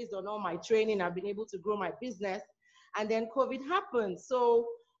capacity based on all my training, I've been able to grow my business. And then COVID happened. So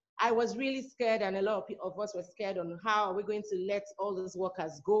I was really scared, and a lot of us were scared on how are we going to let all those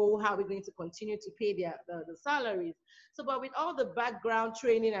workers go? How are we going to continue to pay the salaries? So, but with all the background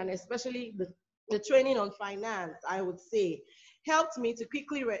training, and especially the training on finance, I would say, helped me to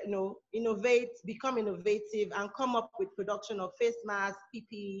quickly, innovate, become innovative, and come up with production of face masks,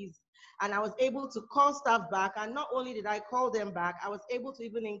 PPEs. And I was able to call staff back. And not only did I call them back, I was able to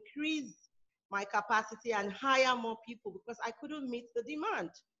even increase my capacity and hire more people because I couldn't meet the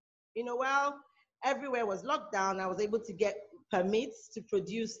demand. While everywhere was locked down, I was able to get permits to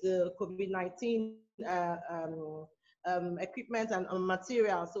produce the COVID-19 equipment and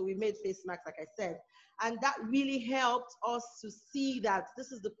material. So we made face masks, like I said. And that really helped us to see that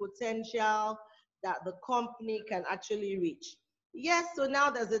this is the potential that the company can actually reach. Yes, so now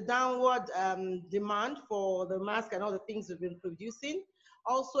there's a downward demand for the mask and all the things we've been producing.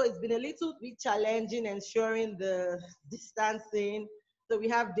 Also, it's been a little bit challenging ensuring the distancing. So we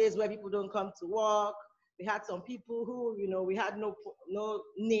have days where people don't come to work. We had some people who, we had no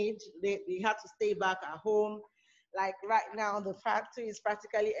need. They had to stay back at home. Like right now, the factory is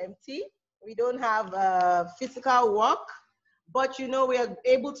practically empty. We don't have physical work, but we are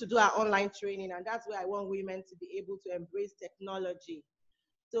able to do our online training, and that's where I want women to be able to embrace technology.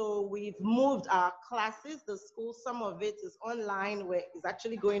 So we've moved our classes, the school, some of it is online, where it's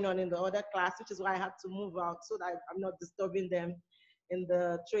actually going on in the other class, which is why I had to move out so that I'm not disturbing them in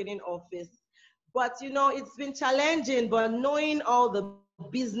the training office. But it's been challenging, but knowing all the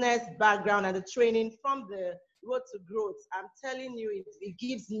business background and the training from the road to growth, I'm telling you, it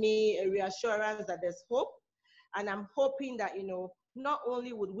gives me a reassurance that there's hope. And I'm hoping that, not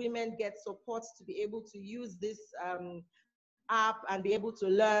only would women get support to be able to use this app and be able to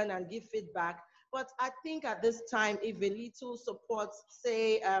learn and give feedback, but I think at this time, if a little support,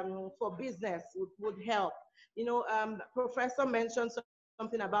 say, for business would help. Professor mentioned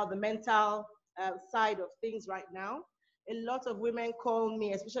something about the mental side of things right now. A lot of women call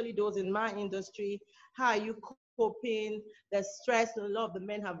me, especially those in my industry, how are you coping? There's stress, and a lot of the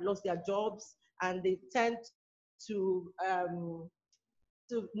men have lost their jobs, and they tend to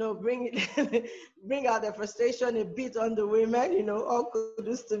bring out the frustration a bit on the women, all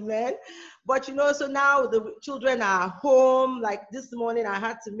kudos to men. But so now the children are home. Like this morning, I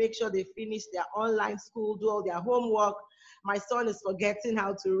had to make sure they finish their online school, do all their homework. My son is forgetting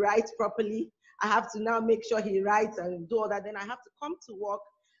how to write properly. I have to now make sure he writes and do all that. Then I have to come to work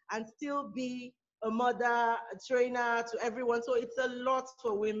and still be a mother, a trainer to everyone. So it's a lot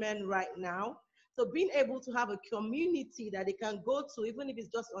for women right now. So being able to have a community that they can go to, even if it's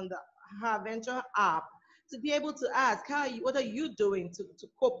just on the HerVenture app, to be able to ask, what are you doing to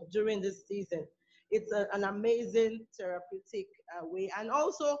cope during this season? It's an amazing therapeutic way. And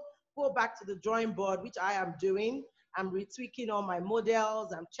also go back to the drawing board, which I am doing. I'm retweaking all my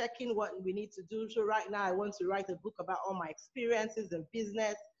models. I'm checking what we need to do. So right now I want to write a book about all my experiences in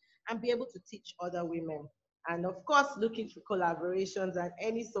business and be able to teach other women. And of course, looking for collaborations and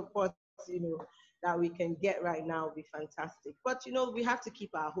any support, that we can get right now will be fantastic. But, we have to keep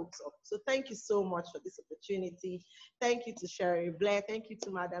our hopes up. So thank you so much for this opportunity. Thank you to Cherie Blair. Thank you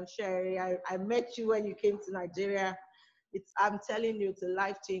to Madam Cherie. I met you when you came to Nigeria. I'm telling you, it's a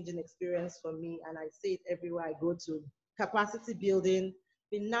life-changing experience for me. And I say it everywhere I go to. Capacity building,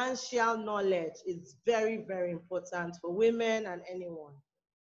 financial knowledge is very, very important for women and anyone.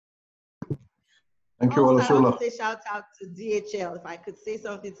 Thank you, also, Olasula. I want to say shout out to DHL. If I could say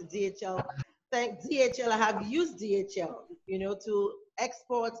something to DHL, thank DHL. I have used DHL, to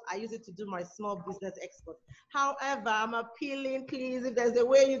export. I use it to do my small business export. However, I'm appealing, please, if there's a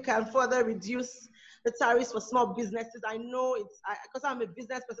way you can further reduce the tariffs for small businesses. I know because I'm a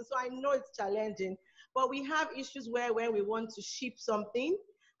business person, so I know it's challenging. But we have issues where we want to ship something,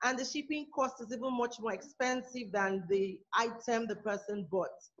 and the shipping cost is even much more expensive than the item the person bought.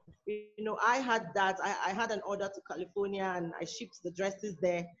 I had that. I had an order to California, and I shipped the dresses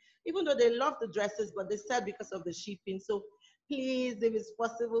there. Even though they love the dresses, but they said because of the shipping. So please, if it's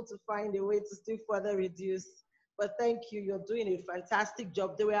possible to find a way to still further reduce. But thank you, you're doing a fantastic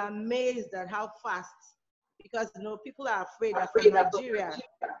job. They were amazed at how fast, because people are afraid from Nigeria.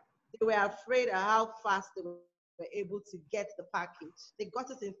 They were afraid of how fast they were able to get the package. They got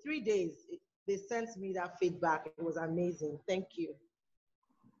it in 3 days. They sent me that feedback. It was amazing. Thank you.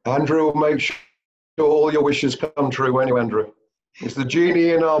 Andrew will make sure all your wishes come true anyway, Andrew. It's the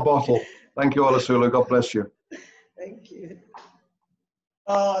genie in our bottle. Thank you, Olasula. God bless you. Thank you.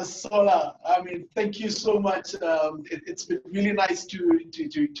 Sola, thank you so much. It's been really nice to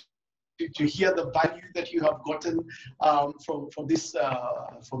to hear the value that you have gotten from this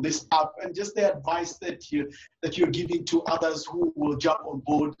app, and just the advice that you're giving to others who will jump on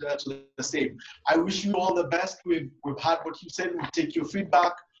board to the same. I wish you all the best. We've heard what you said. We'll take your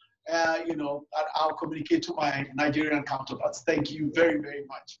feedback. And I'll communicate to my Nigerian counterparts. Thank you very, very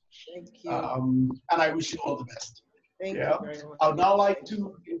much. Thank you. And I wish you all the best. Thank you very much. I'd now like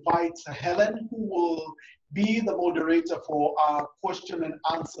to invite Helen, who will be the moderator for our question and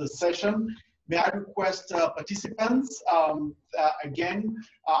answer session. May I request participants, again,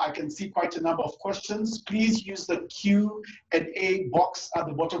 I can see quite a number of questions. Please use the Q&A box at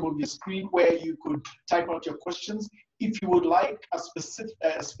the bottom of your screen where you could type out your questions. If you would like a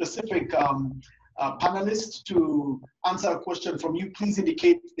specific panelist to answer a question from you, please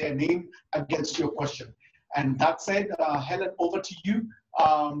indicate their name against your question. And that said, Helen, over to you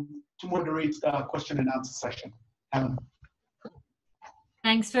to moderate the question and answer session. Helen.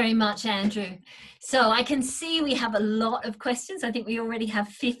 Thanks very much, Andrew. So I can see we have a lot of questions. I think we already have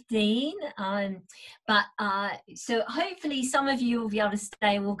 15. So hopefully some of you will be able to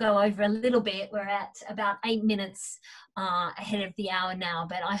stay. We'll go over a little bit. We're at about 8 minutes ahead of the hour now,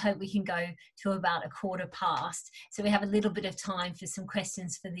 but I hope we can go to about 15:15. So we have a little bit of time for some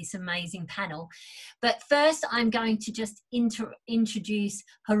questions for this amazing panel. But first, I'm going to just introduce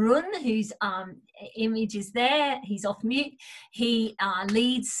Harun, whose image is there. He's off mute. He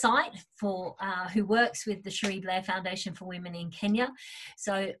leads SITE for who works with the Cherie Blair Foundation for Women in Kenya.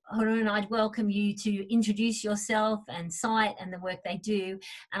 So Harun, I'd welcome you to introduce yourself and SITE and the work they do.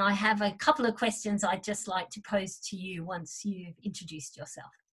 And I have a couple of questions I'd just like to pose to you once you've introduced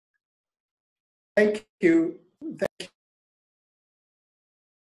yourself. Thank you.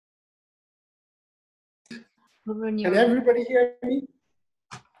 Harun, Can everybody hear me?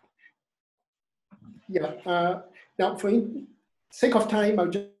 Yeah. Now, for sake of time, I'll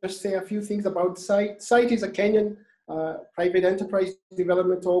just say a few things about SITE. SITE is a Kenyan private enterprise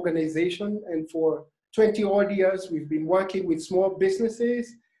development organization, and for 20 odd years, we've been working with small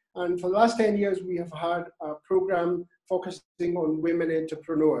businesses. And for the last 10 years, we have had a program focusing on women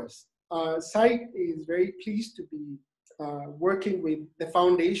entrepreneurs. SITE is very pleased to be working with the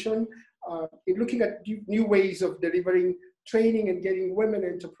foundation in looking at new ways of delivering training and getting women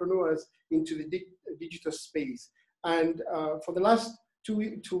entrepreneurs into the digital space. And for the last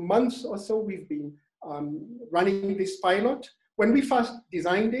two months or so, we've been running this pilot. When we first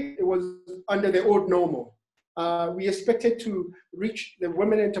designed it, it was under the old normal. We expected to reach the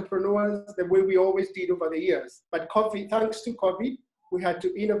women entrepreneurs the way we always did over the years. But thanks to COVID, we had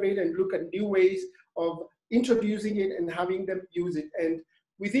to innovate and look at new ways of introducing it and having them use it. And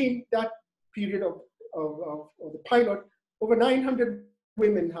within that period of the pilot, over 900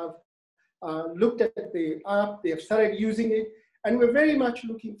 women have looked at the app, they have started using it, and we're very much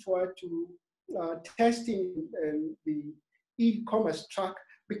looking forward to testing the e-commerce track,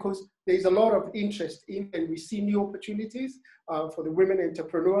 because there's a lot of interest in, and we see new opportunities for the women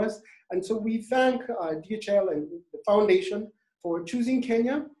entrepreneurs. And so we thank DHL and the foundation for choosing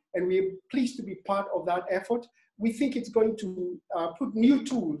Kenya, and we're pleased to be part of that effort. We think it's going to put new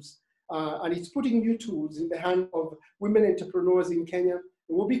tools, and it's putting new tools in the hand of women entrepreneurs in Kenya.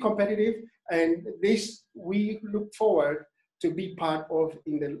 It will be competitive, and this we look forward to be part of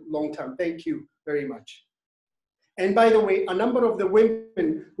in the long term. Thank you very much. And by the way, a number of the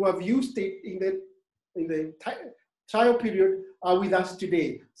women who have used it in the trial period are with us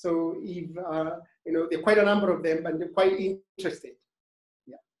today. So if, there are quite a number of them, and they're quite interested.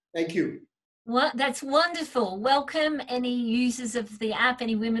 Yeah, thank you. Well, that's wonderful. Welcome any users of the app,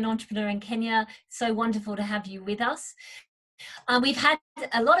 any women entrepreneur in Kenya. So wonderful to have you with us. We've had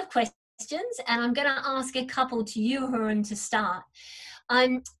a lot of questions, and I'm going to ask a couple to you, Harun, to start.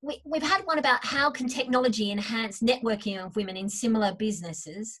 We've had one about how can technology enhance networking of women in similar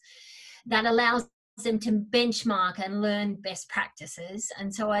businesses that allows them to benchmark and learn best practices.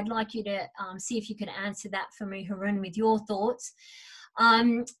 And so I'd like you to see if you could answer that for me, Harun, with your thoughts.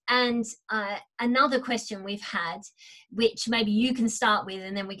 Another question we've had, which maybe you can start with,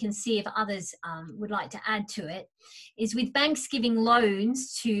 and then we can see if others would like to add to it, is with banks giving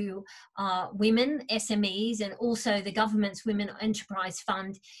loans to women, SMEs, and also the government's Women Enterprise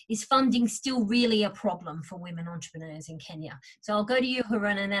Fund, is funding still really a problem for women entrepreneurs in Kenya? So I'll go to you,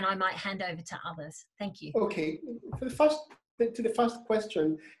 Harun, and then I might hand over to others. Thank you. Okay, to the first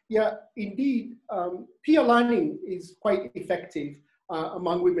question, yeah, indeed, peer learning is quite effective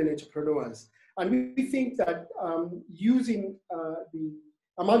among women entrepreneurs. And we think that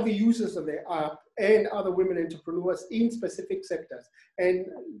among the users of the app and other women entrepreneurs in specific sectors, and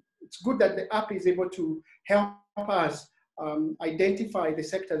it's good that the app is able to help us identify the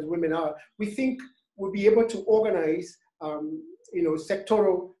sectors women are, we think we'll be able to organize,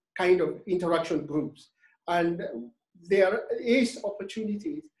 sectoral kind of interaction groups. And there is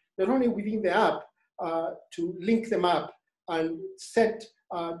opportunities, not only within the app, to link them up and set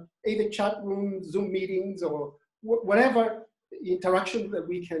either chat rooms, Zoom meetings, or whatever interaction that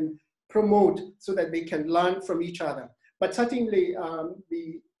we can promote so that they can learn from each other. But certainly,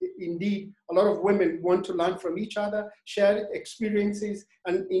 indeed, a lot of women want to learn from each other, share experiences,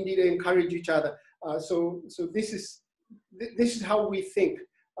 and indeed encourage each other. So this is how we think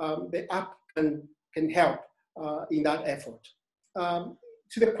the app can help in that effort.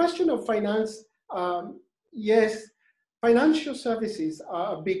 To the question of finance, yes, financial services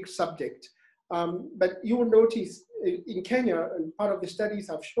are a big subject. But you will notice in Kenya, and part of the studies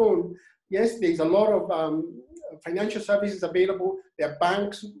have shown, yes, there's a lot of financial services available. There are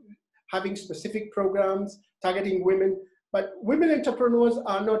banks having specific programs targeting women, but women entrepreneurs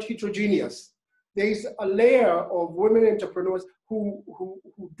are not heterogeneous. There's a layer of women entrepreneurs who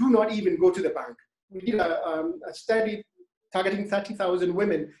do not even go to the bank. We did a study targeting 30,000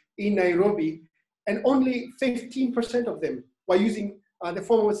 women in Nairobi, and only 15% of them were using the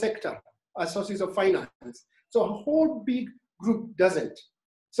formal sector as sources of finance. So a whole big group doesn't.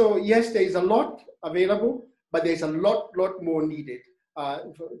 So yes, there is a lot available, but there's a lot more needed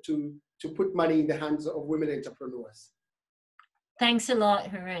to put money in the hands of women entrepreneurs. Thanks a lot,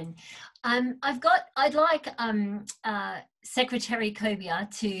 Harun. I'd like Secretary Kobia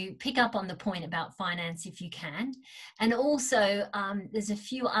to pick up on the point about finance if you can. And also, there's a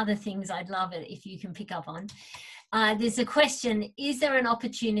few other things I'd love it if you can pick up on. There's a question, is there an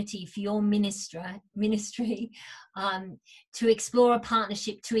opportunity for your ministry to explore a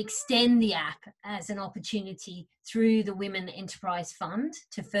partnership to extend the app as an opportunity through the Women Enterprise Fund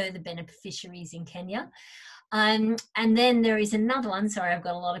to further beneficiaries in Kenya? And then there is another one. Sorry, I've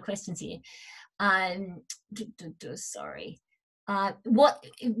got a lot of questions here. Sorry.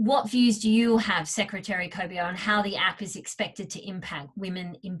 What views do you have, Secretary Kobia, on how the app is expected to impact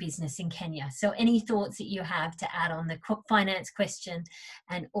women in business in Kenya? So any thoughts that you have to add on the finance question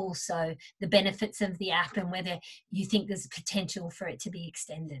and also the benefits of the app and whether you think there's potential for it to be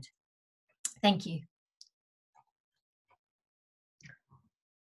extended? Thank you.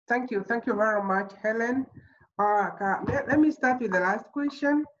 Thank you very much, Helen. Let me start with the last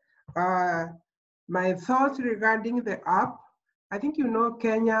question. My thoughts regarding the app. I think you know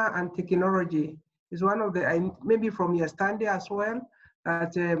Kenya and technology is one of the, maybe from your study as well,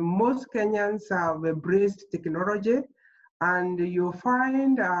 that most Kenyans have embraced technology, and you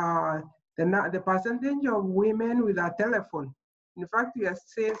find the percentage of women with a telephone. In fact, we are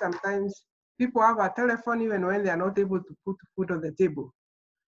saying sometimes people have a telephone even when they are not able to put food on the table.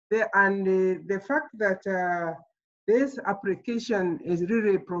 The fact that this application is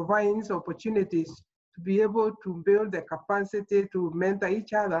really provides opportunities to be able to build the capacity to mentor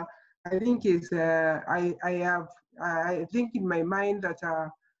each other, I think is I think in my mind that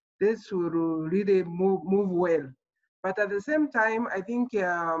this will really move well. But at the same time, I think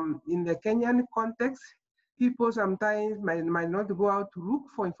in the Kenyan context, people sometimes might not go out to look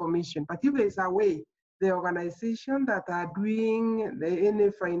for information. But if there's a way, the organization that are doing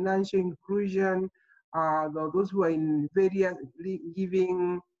any financial inclusion, those who are in various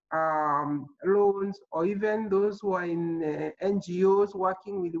giving loans, or even those who are in NGOs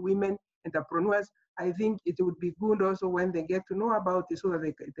working with women entrepreneurs, I think it would be good also when they get to know about it so that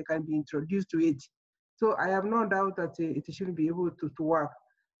they can be introduced to it. So I have no doubt that it should be able to work.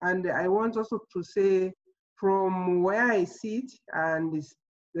 And I want also to say, from where I sit, and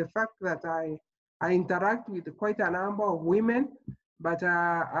the fact that I interact with quite a number of women, but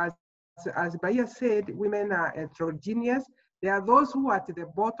as Baya said, women are heterogeneous. There are those who are at the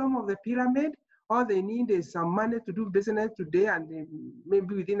bottom of the pyramid. All they need is some money to do business today, and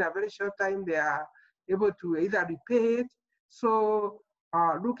maybe within a very short time they are able to either repay it. So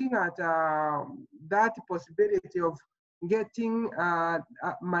looking at that possibility of getting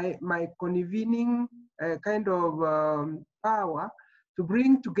my convening kind of power to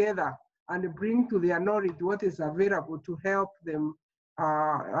bring together and bring to their knowledge what is available to help them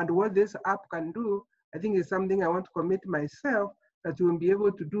and what this app can do, I think is something I want to commit myself that we will be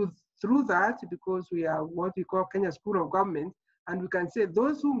able to do through that, because we are what we call Kenya School of Government, and we can say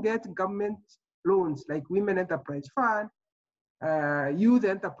those who get government loans like Women Enterprise Fund, Youth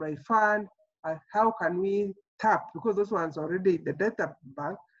Enterprise Fund, how can we tap, because those ones already the data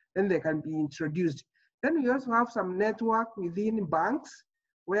bank, then they can be introduced. Then we also have some network within banks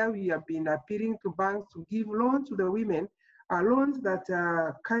where we have been appealing to banks to give loans to the women, loans that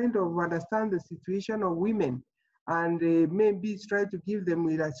kind of understand the situation of women. and maybe try to give them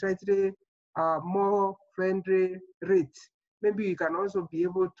with a slightly more friendly rates. Maybe we can also be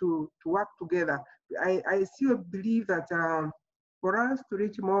able to work together. I still believe that for us to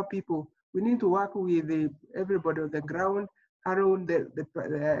reach more people, we need to work with everybody on the ground, around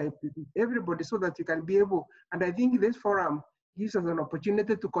everybody, so that you can be able, and I think this forum gives us an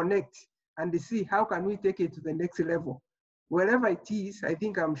opportunity to connect and see how can we take it to the next level. Wherever it is, I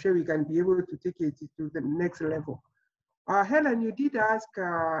think I'm sure we can be able to take it to the next level. Helen, you did ask,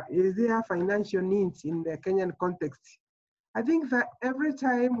 is there financial needs in the Kenyan context? I think that every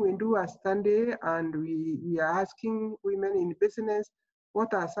time we do a study and we are asking women in business,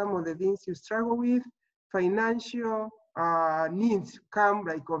 what are some of the things you struggle with? Financial needs come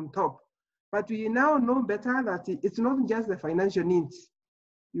like on top. But we now know better that it's not just the financial needs.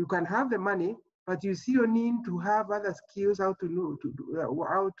 You can have the money, but you still need to have other skills, how to know,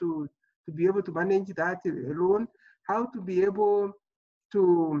 how to be able to manage that alone, how to be able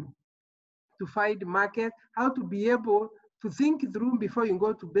to find the market, how to be able to think through before you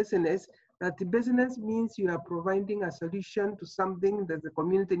go to business, that the business means you are providing a solution to something that the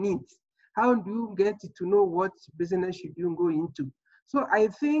community needs. How do you get to know what business should you go into? So I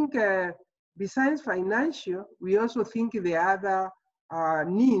think besides financial, we also think the other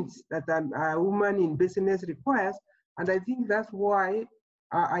needs that a woman in business requires. And I think that's why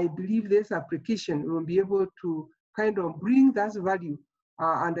I believe this application will be able to kind of bring that value.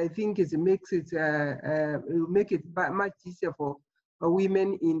 And I think it makes it, will make it much easier for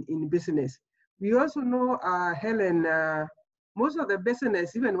women in business. We also know, Helen, most of the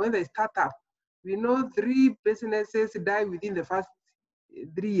business, even when they start up, we know 3 businesses die within the first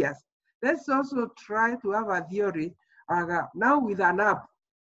 3 years. Let's also try to have a theory now with an app.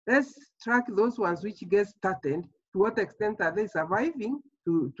 Let's track those ones which get started. To what extent are they surviving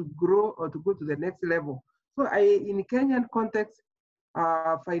to grow or to go to the next level? So in Kenyan context,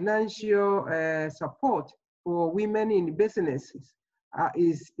 financial support for women in businesses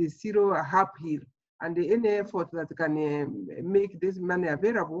is still a uphill, and any effort that can make this money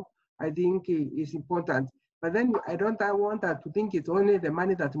available, I think is important. But then I don't want her to think it's only the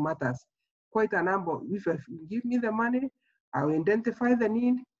money that matters. Quite a number. If you give me the money, I will identify the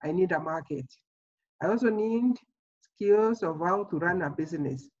need. I need a market. I also need skills of how to run a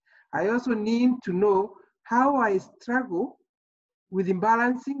business. I also need to know how I struggle with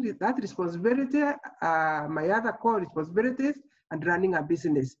balancing that responsibility, my other core responsibilities, and running a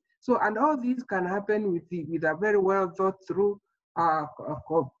business. So, and all these can happen with a very well thought through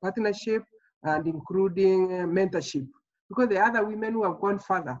partnership and including mentorship. Because the other women who have gone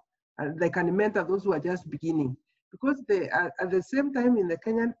further, and they can mentor those who are just beginning. Because they are, at the same time, in the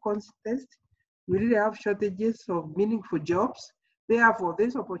Kenyan context, we really have shortages of meaningful jobs. Therefore,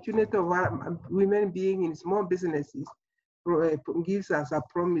 this opportunity of women being in small businesses gives us a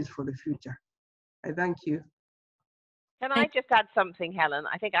promise for the future. I thank you. Can I just add something, Helen?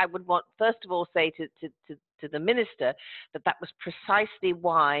 I think I would want, first of all, say to the minister that was precisely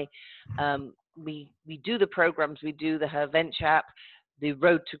why we do the programs we do, the HerVenture app, the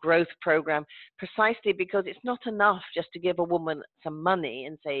Road to Growth program, precisely because it's not enough just to give a woman some money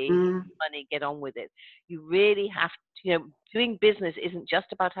and say, money, get on with it. You really have to, doing business isn't just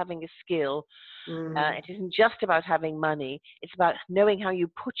about having a skill. It isn't just about having money. It's about knowing how you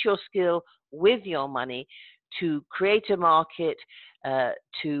put your skill with your money to create a market,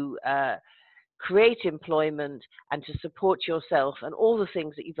 to create employment, and to support yourself and all the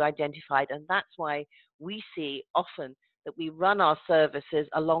things that you've identified. And that's why we see often that we run our services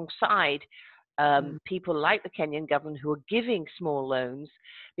alongside people like the Kenyan government who are giving small loans,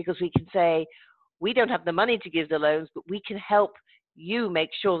 because we can say, we don't have the money to give the loans, but we can help you make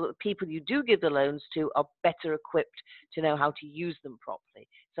sure that the people you do give the loans to are better equipped to know how to use them properly.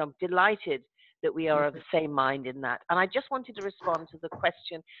 So I'm delighted that we are of the same mind in that. And I just wanted to respond to the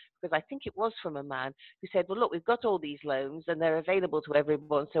question, because I think it was from a man who said, well, look, we've got all these loans and they're available to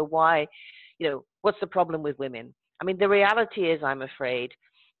everyone, so why, what's the problem with women? I mean, the reality is, I'm afraid,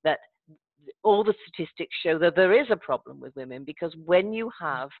 that all the statistics show that there is a problem with women, because when you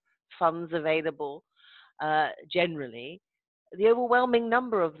have funds available, generally, the overwhelming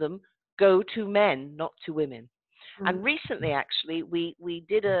number of them go to men, not to women. And recently, actually, we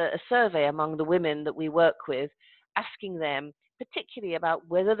did a survey among the women that we work with, asking them particularly about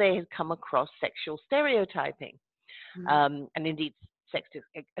whether they had come across sexual stereotyping, and indeed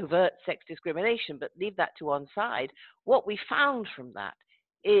overt sex discrimination, but leave that to one side. What we found from that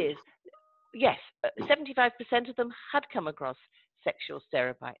is, yes, 75% of them had come across sexual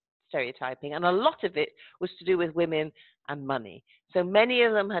stereotyping, and a lot of it was to do with women and money. So many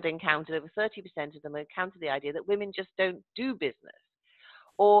of them had encountered, over 30% of them had encountered the idea that women just don't do business,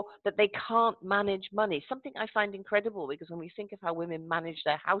 or that they can't manage money. Something I find incredible, because when we think of how women manage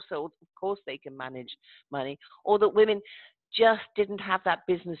their households, of course they can manage money, or that women just didn't have that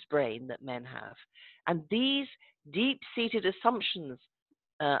business brain that men have. And these deep-seated assumptions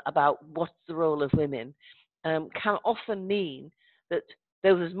about what's the role of women can often mean that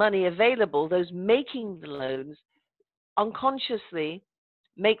there's money available, those making the loans unconsciously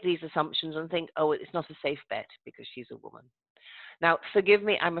make these assumptions and think, oh, it's not a safe bet because she's a woman. Now, forgive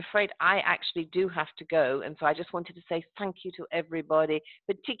me, I'm afraid I actually do have to go. And so I just wanted to say thank you to everybody,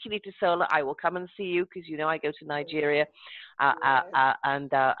 particularly to Sola. I will come and see you because, you know, I go to Nigeria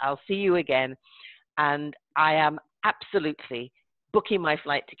and I'll see you again. And I am absolutely booking my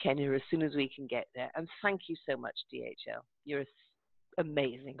flight to Kenya as soon as we can get there. And thank you so much, DHL. You're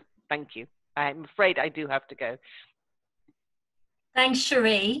amazing. Thank you. I'm afraid I do have to go. Thanks,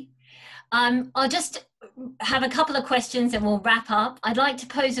 Cherie. I'll just have a couple of questions and we'll wrap up. I'd like to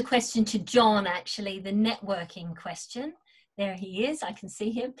pose a question to John, actually, the networking question. There he is, I can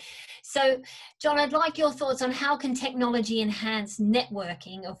see him. So, John, I'd like your thoughts on how can technology enhance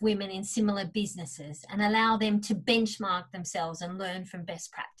networking of women in similar businesses and allow them to benchmark themselves and learn from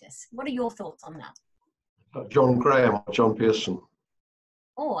best practice? What are your thoughts on that? John Graham or John Pearson?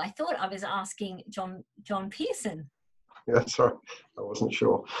 Oh, I thought I was asking John Pearson. Yeah, sorry, I wasn't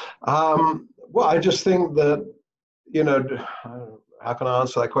sure. Well, I just think that, you know, how can I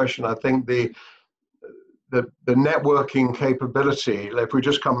answer that question? I think the networking capability, if we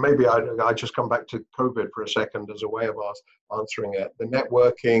just come, maybe I just come back to COVID for a second as a way of answering it. The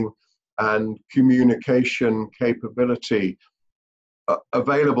networking and communication capability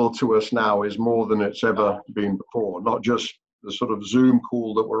available to us now is more than it's ever been before, not just the sort of Zoom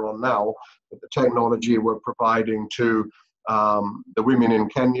call that we're on now, but the technology we're providing to the women in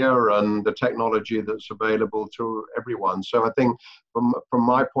Kenya and the technology that's available to everyone. So I think from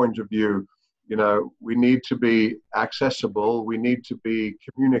my point of view, you know, we need to be accessible, we need to be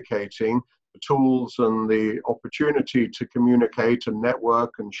communicating. The tools and the opportunity to communicate and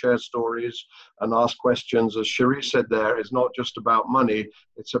network and share stories and ask questions, as Cherie said there, is not just about money,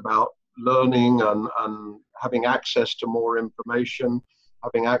 it's about learning and having access to more information,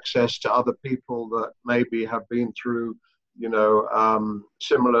 having access to other people that maybe have been through, you know,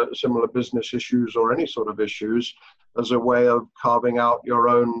 similar business issues or any sort of issues, as a way of carving out your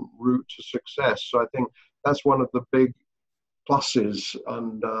own route to success. So I think that's one of the big pluses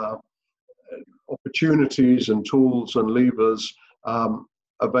and opportunities and tools and levers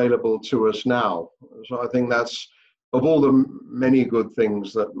available to us now. So I think that's, of all the many good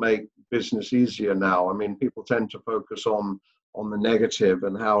things that make business easier now, I mean, people tend to focus on the negative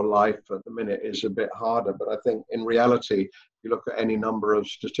and how life at the minute is a bit harder. But I think in reality, you look at any number of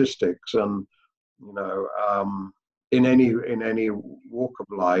statistics and, you know, in any walk of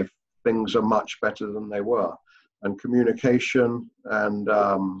life, things are much better than they were. And communication and,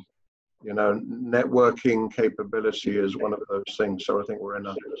 you know, networking capability is one of those things. So I think we're in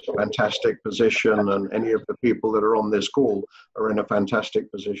a fantastic position, and any of the people that are on this call are in a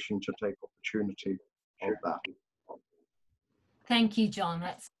fantastic position to take opportunity of that. Thank you, John.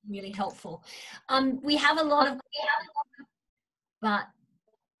 That's really helpful. We have a lot of, but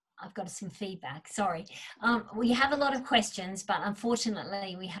I've got some feedback, sorry. We have a lot of questions, but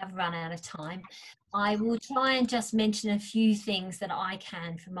unfortunately we have run out of time. I will try and just mention a few things that I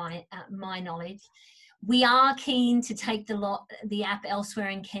can from my knowledge. We are keen to take the app elsewhere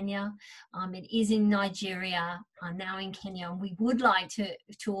in Kenya. It is in Nigeria, now in Kenya, and we would like to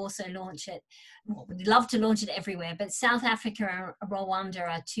also launch it. Well, we'd love to launch it everywhere, but South Africa and Rwanda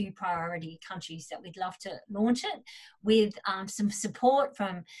are two priority countries that we'd love to launch it with some support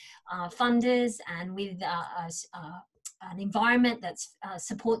from funders and with an environment that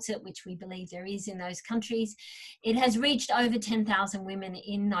supports it, which we believe there is in those countries. It has reached over 10,000 women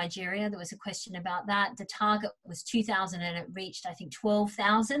in Nigeria. There was a question about that. The target was 2,000 and it reached, I think,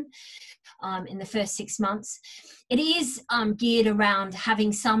 12,000 in the first 6 months. It is geared around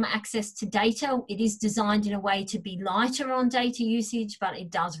having some access to data. It is designed in a way to be lighter on data usage, but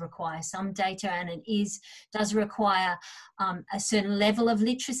it does require some data, and it does require a certain level of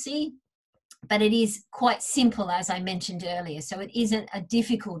literacy. But it is quite simple, as I mentioned earlier, so it isn't a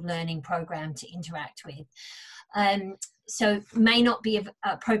difficult learning program to interact with. So may not be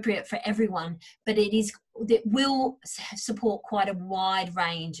appropriate for everyone, but it will support quite a wide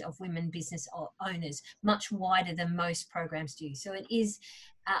range of women business owners, much wider than most programs do. So it is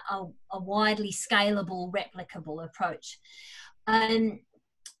a widely scalable, replicable approach.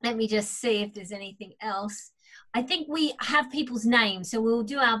 let me just see if there's anything else. I think we have people's names, so we'll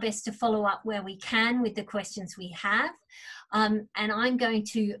do our best to follow up where we can with the questions we have. And I'm going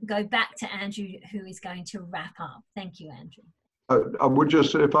to go back to Andrew, who is going to wrap up. Thank you, Andrew. I would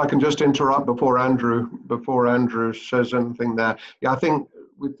just, if I can just interrupt before Andrew says anything there. Yeah, I think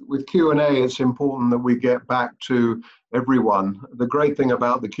with Q&A, it's important that we get back to everyone. The great thing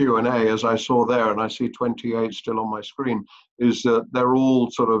about the Q&A, as I saw there, and I see 28 still on my screen, is that they're all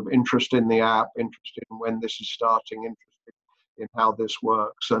sort of interested in the app, interested in when this is starting, interested in how this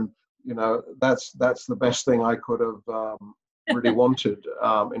works. And, you know, that's the best thing I could have really wanted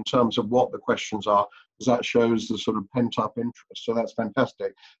in terms of what the questions are, because that shows the sort of pent-up interest. So that's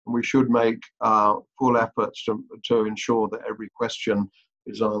fantastic. And we should make full efforts to ensure that every question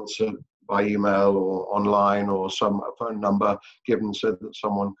is answered by email or online or some phone number given, so that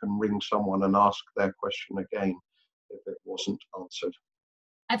someone can ring someone and ask their question again if it wasn't answered.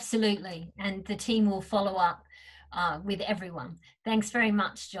 Absolutely. And the team will follow up with everyone. Thanks very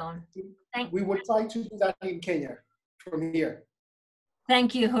much, John. We will try to do that in Kenya from here.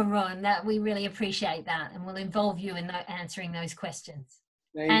 Thank you, Harun. That we really appreciate that, and we'll involve you in answering those questions.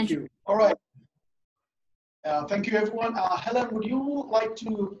 Thank you. All right. Thank you, everyone. Helen, would you like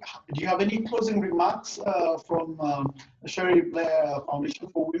to, do you have any closing remarks from Cherie Blair Foundation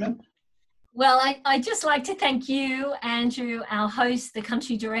for Women? Well, I'd just like to thank you, Andrew, our host, the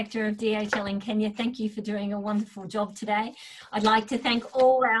country director of DHL in Kenya. Thank you for doing a wonderful job today. I'd like to thank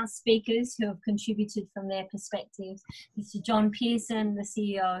all our speakers who have contributed from their perspectives. Mr. John Pearson, the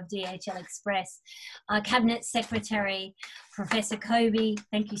CEO of DHL Express, Cabinet Secretary, Professor Kobe,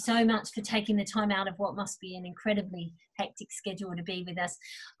 thank you so much for taking the time out of what must be an incredibly hectic schedule to be with us.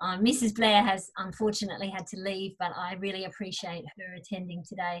 Mrs. Blair has unfortunately had to leave, but I really appreciate her attending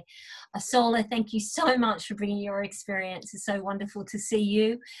today. Sola, thank you so much for bringing your experience. It's so wonderful to see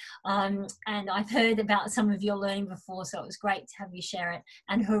you. And I've heard about some of your learning before, so it was great to have you share it.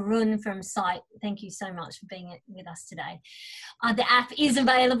 And Harun from Site, thank you so much for being with us today. The app is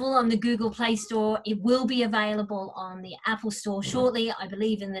available on the Google Play Store. It will be available on the Apple Store shortly, I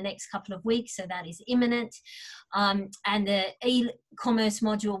believe in the next couple of weeks, so that is imminent. And the e-commerce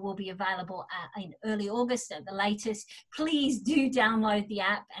module will be available in early August at the latest. Please do download the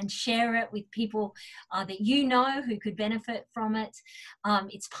app and share it with people that you know who could benefit from it.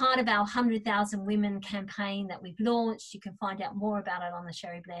 It's part of our 100,000 Women campaign that we've launched. You can find out more about it on the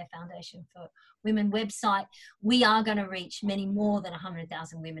Cherie Blair Foundation for Women website. We are going to reach many more than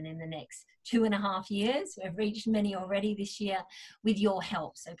 100,000 women in the next 2.5 years. We've reached many already this year with your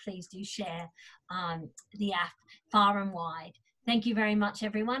help. So please do share the app far and wide. Thank you very much,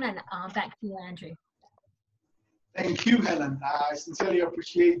 everyone. And back to you, Andrew. Thank you, Helen. I sincerely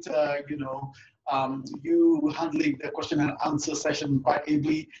appreciate, you handling the question and answer session quite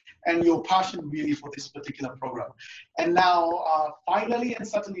ably, and your passion really for this particular program. And now, finally, and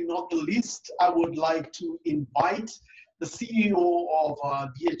certainly not the least, I would like to invite the CEO of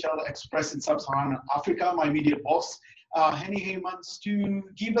DHL Express in Sub-Saharan Africa, my immediate boss, Henny Heymans, to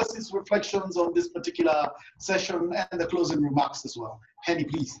give us his reflections on this particular session and the closing remarks as well. Henny,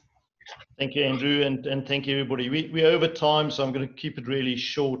 please. Thank you, Andrew, and thank you, everybody. We're over time, so I'm going to keep it really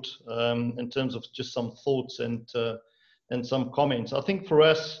short in terms of just some thoughts and some comments. I think for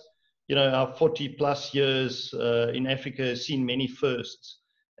us, our 40+ years in Africa has seen many firsts,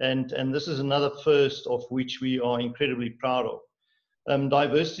 and this is another first of which we are incredibly proud of.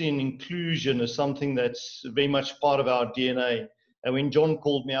 Diversity and inclusion is something that's very much part of our DNA. And when John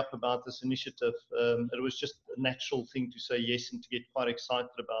called me up about this initiative, it was just a natural thing to say yes and to get quite excited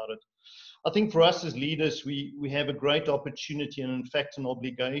about it. I think for us as leaders, we have a great opportunity and in fact an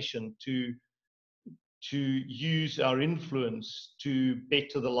obligation to use our influence to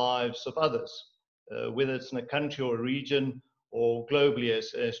better the lives of others, whether it's in a country or a region or globally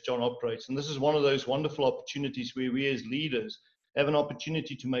as John operates. And this is one of those wonderful opportunities where we as leaders have an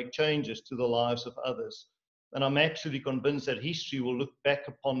opportunity to make changes to the lives of others. And I'm absolutely convinced that history will look back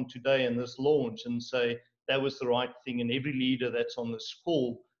upon today and this launch and say that was the right thing, and every leader that's on this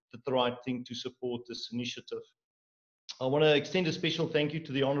call did the right thing to support this initiative. I want to extend a special thank you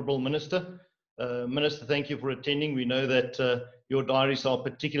to the Honourable Minister. Minister, thank you for attending. We know that your diaries are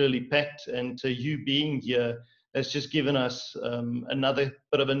particularly packed, and you being here has just given us another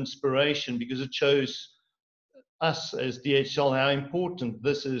bit of inspiration, because it shows us as DHL how important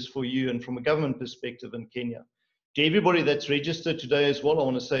this is for you and from a government perspective in Kenya. To everybody that's registered today as well, I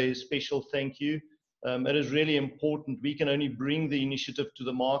want to say a special thank you. It is really important. We can only bring the initiative to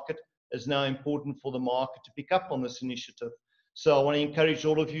the market. It's now important for the market to pick up on this initiative. So I want to encourage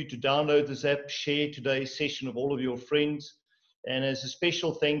all of you to download this app, share today's session with all of your friends. And as a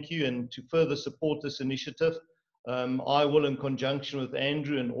special thank you and to further support this initiative, I will, in conjunction with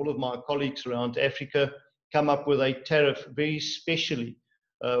Andrew and all of my colleagues around Africa, come up with a tariff very specially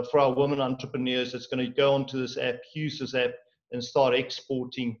for our women entrepreneurs that's going to go onto this app, use this app, and start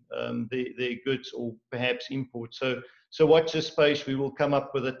exporting their goods or perhaps import. So watch this space. We will come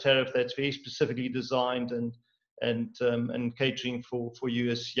up with a tariff that's very specifically designed and catering for you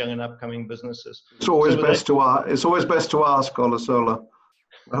as young and upcoming businesses. It's always best to ask. It's always best to ask, Olusola.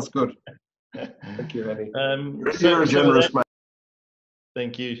 That's good. Thank you, Eddie. You're a generous man.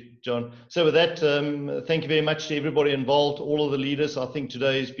 Thank you, John. So with that, thank you very much to everybody involved, all of the leaders. I think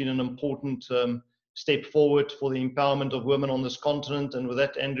today has been an important step forward for the empowerment of women on this continent. And with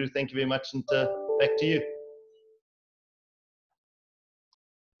that, Andrew, thank you very much, and back to you.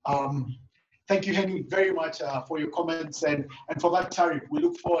 Thank you, Henry, very much for your comments and for that tariff. We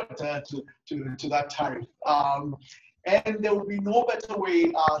look forward to that tariff. And there will be no better way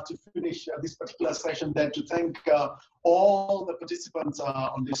to finish this particular session than to thank all the participants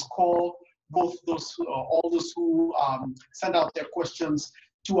on this call, both those, all those who sent out their questions,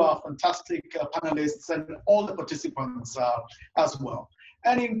 to our fantastic panelists and all the participants as well.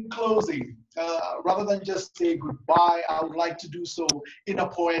 And in closing, rather than just say goodbye, I would like to do so in a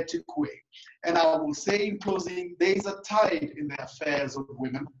poetic way. And I will say in closing, there is a tide in the affairs of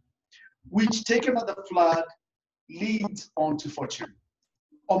women, which taken at the flood, leads on to fortune.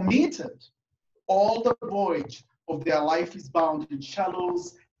 Omitted, all the voyage of their life is bound in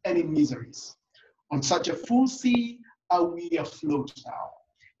shallows and in miseries. On such a full sea are we afloat now,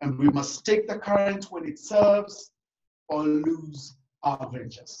 and we must take the current when it serves or lose our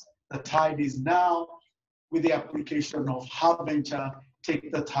ventures. The tide is now with the application of HerVenture,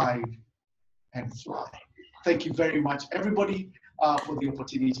 take the tide and fly. Thank you very much, everybody, for the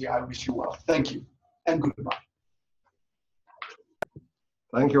opportunity. I wish you well. Thank you and goodbye.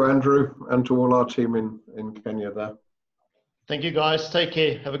 Thank you, Andrew, and to all our team in Kenya there. Thank you, guys. Take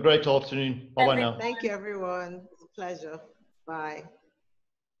care. Have a great afternoon. Bye-bye now. Thank you, everyone. It's a pleasure. Bye.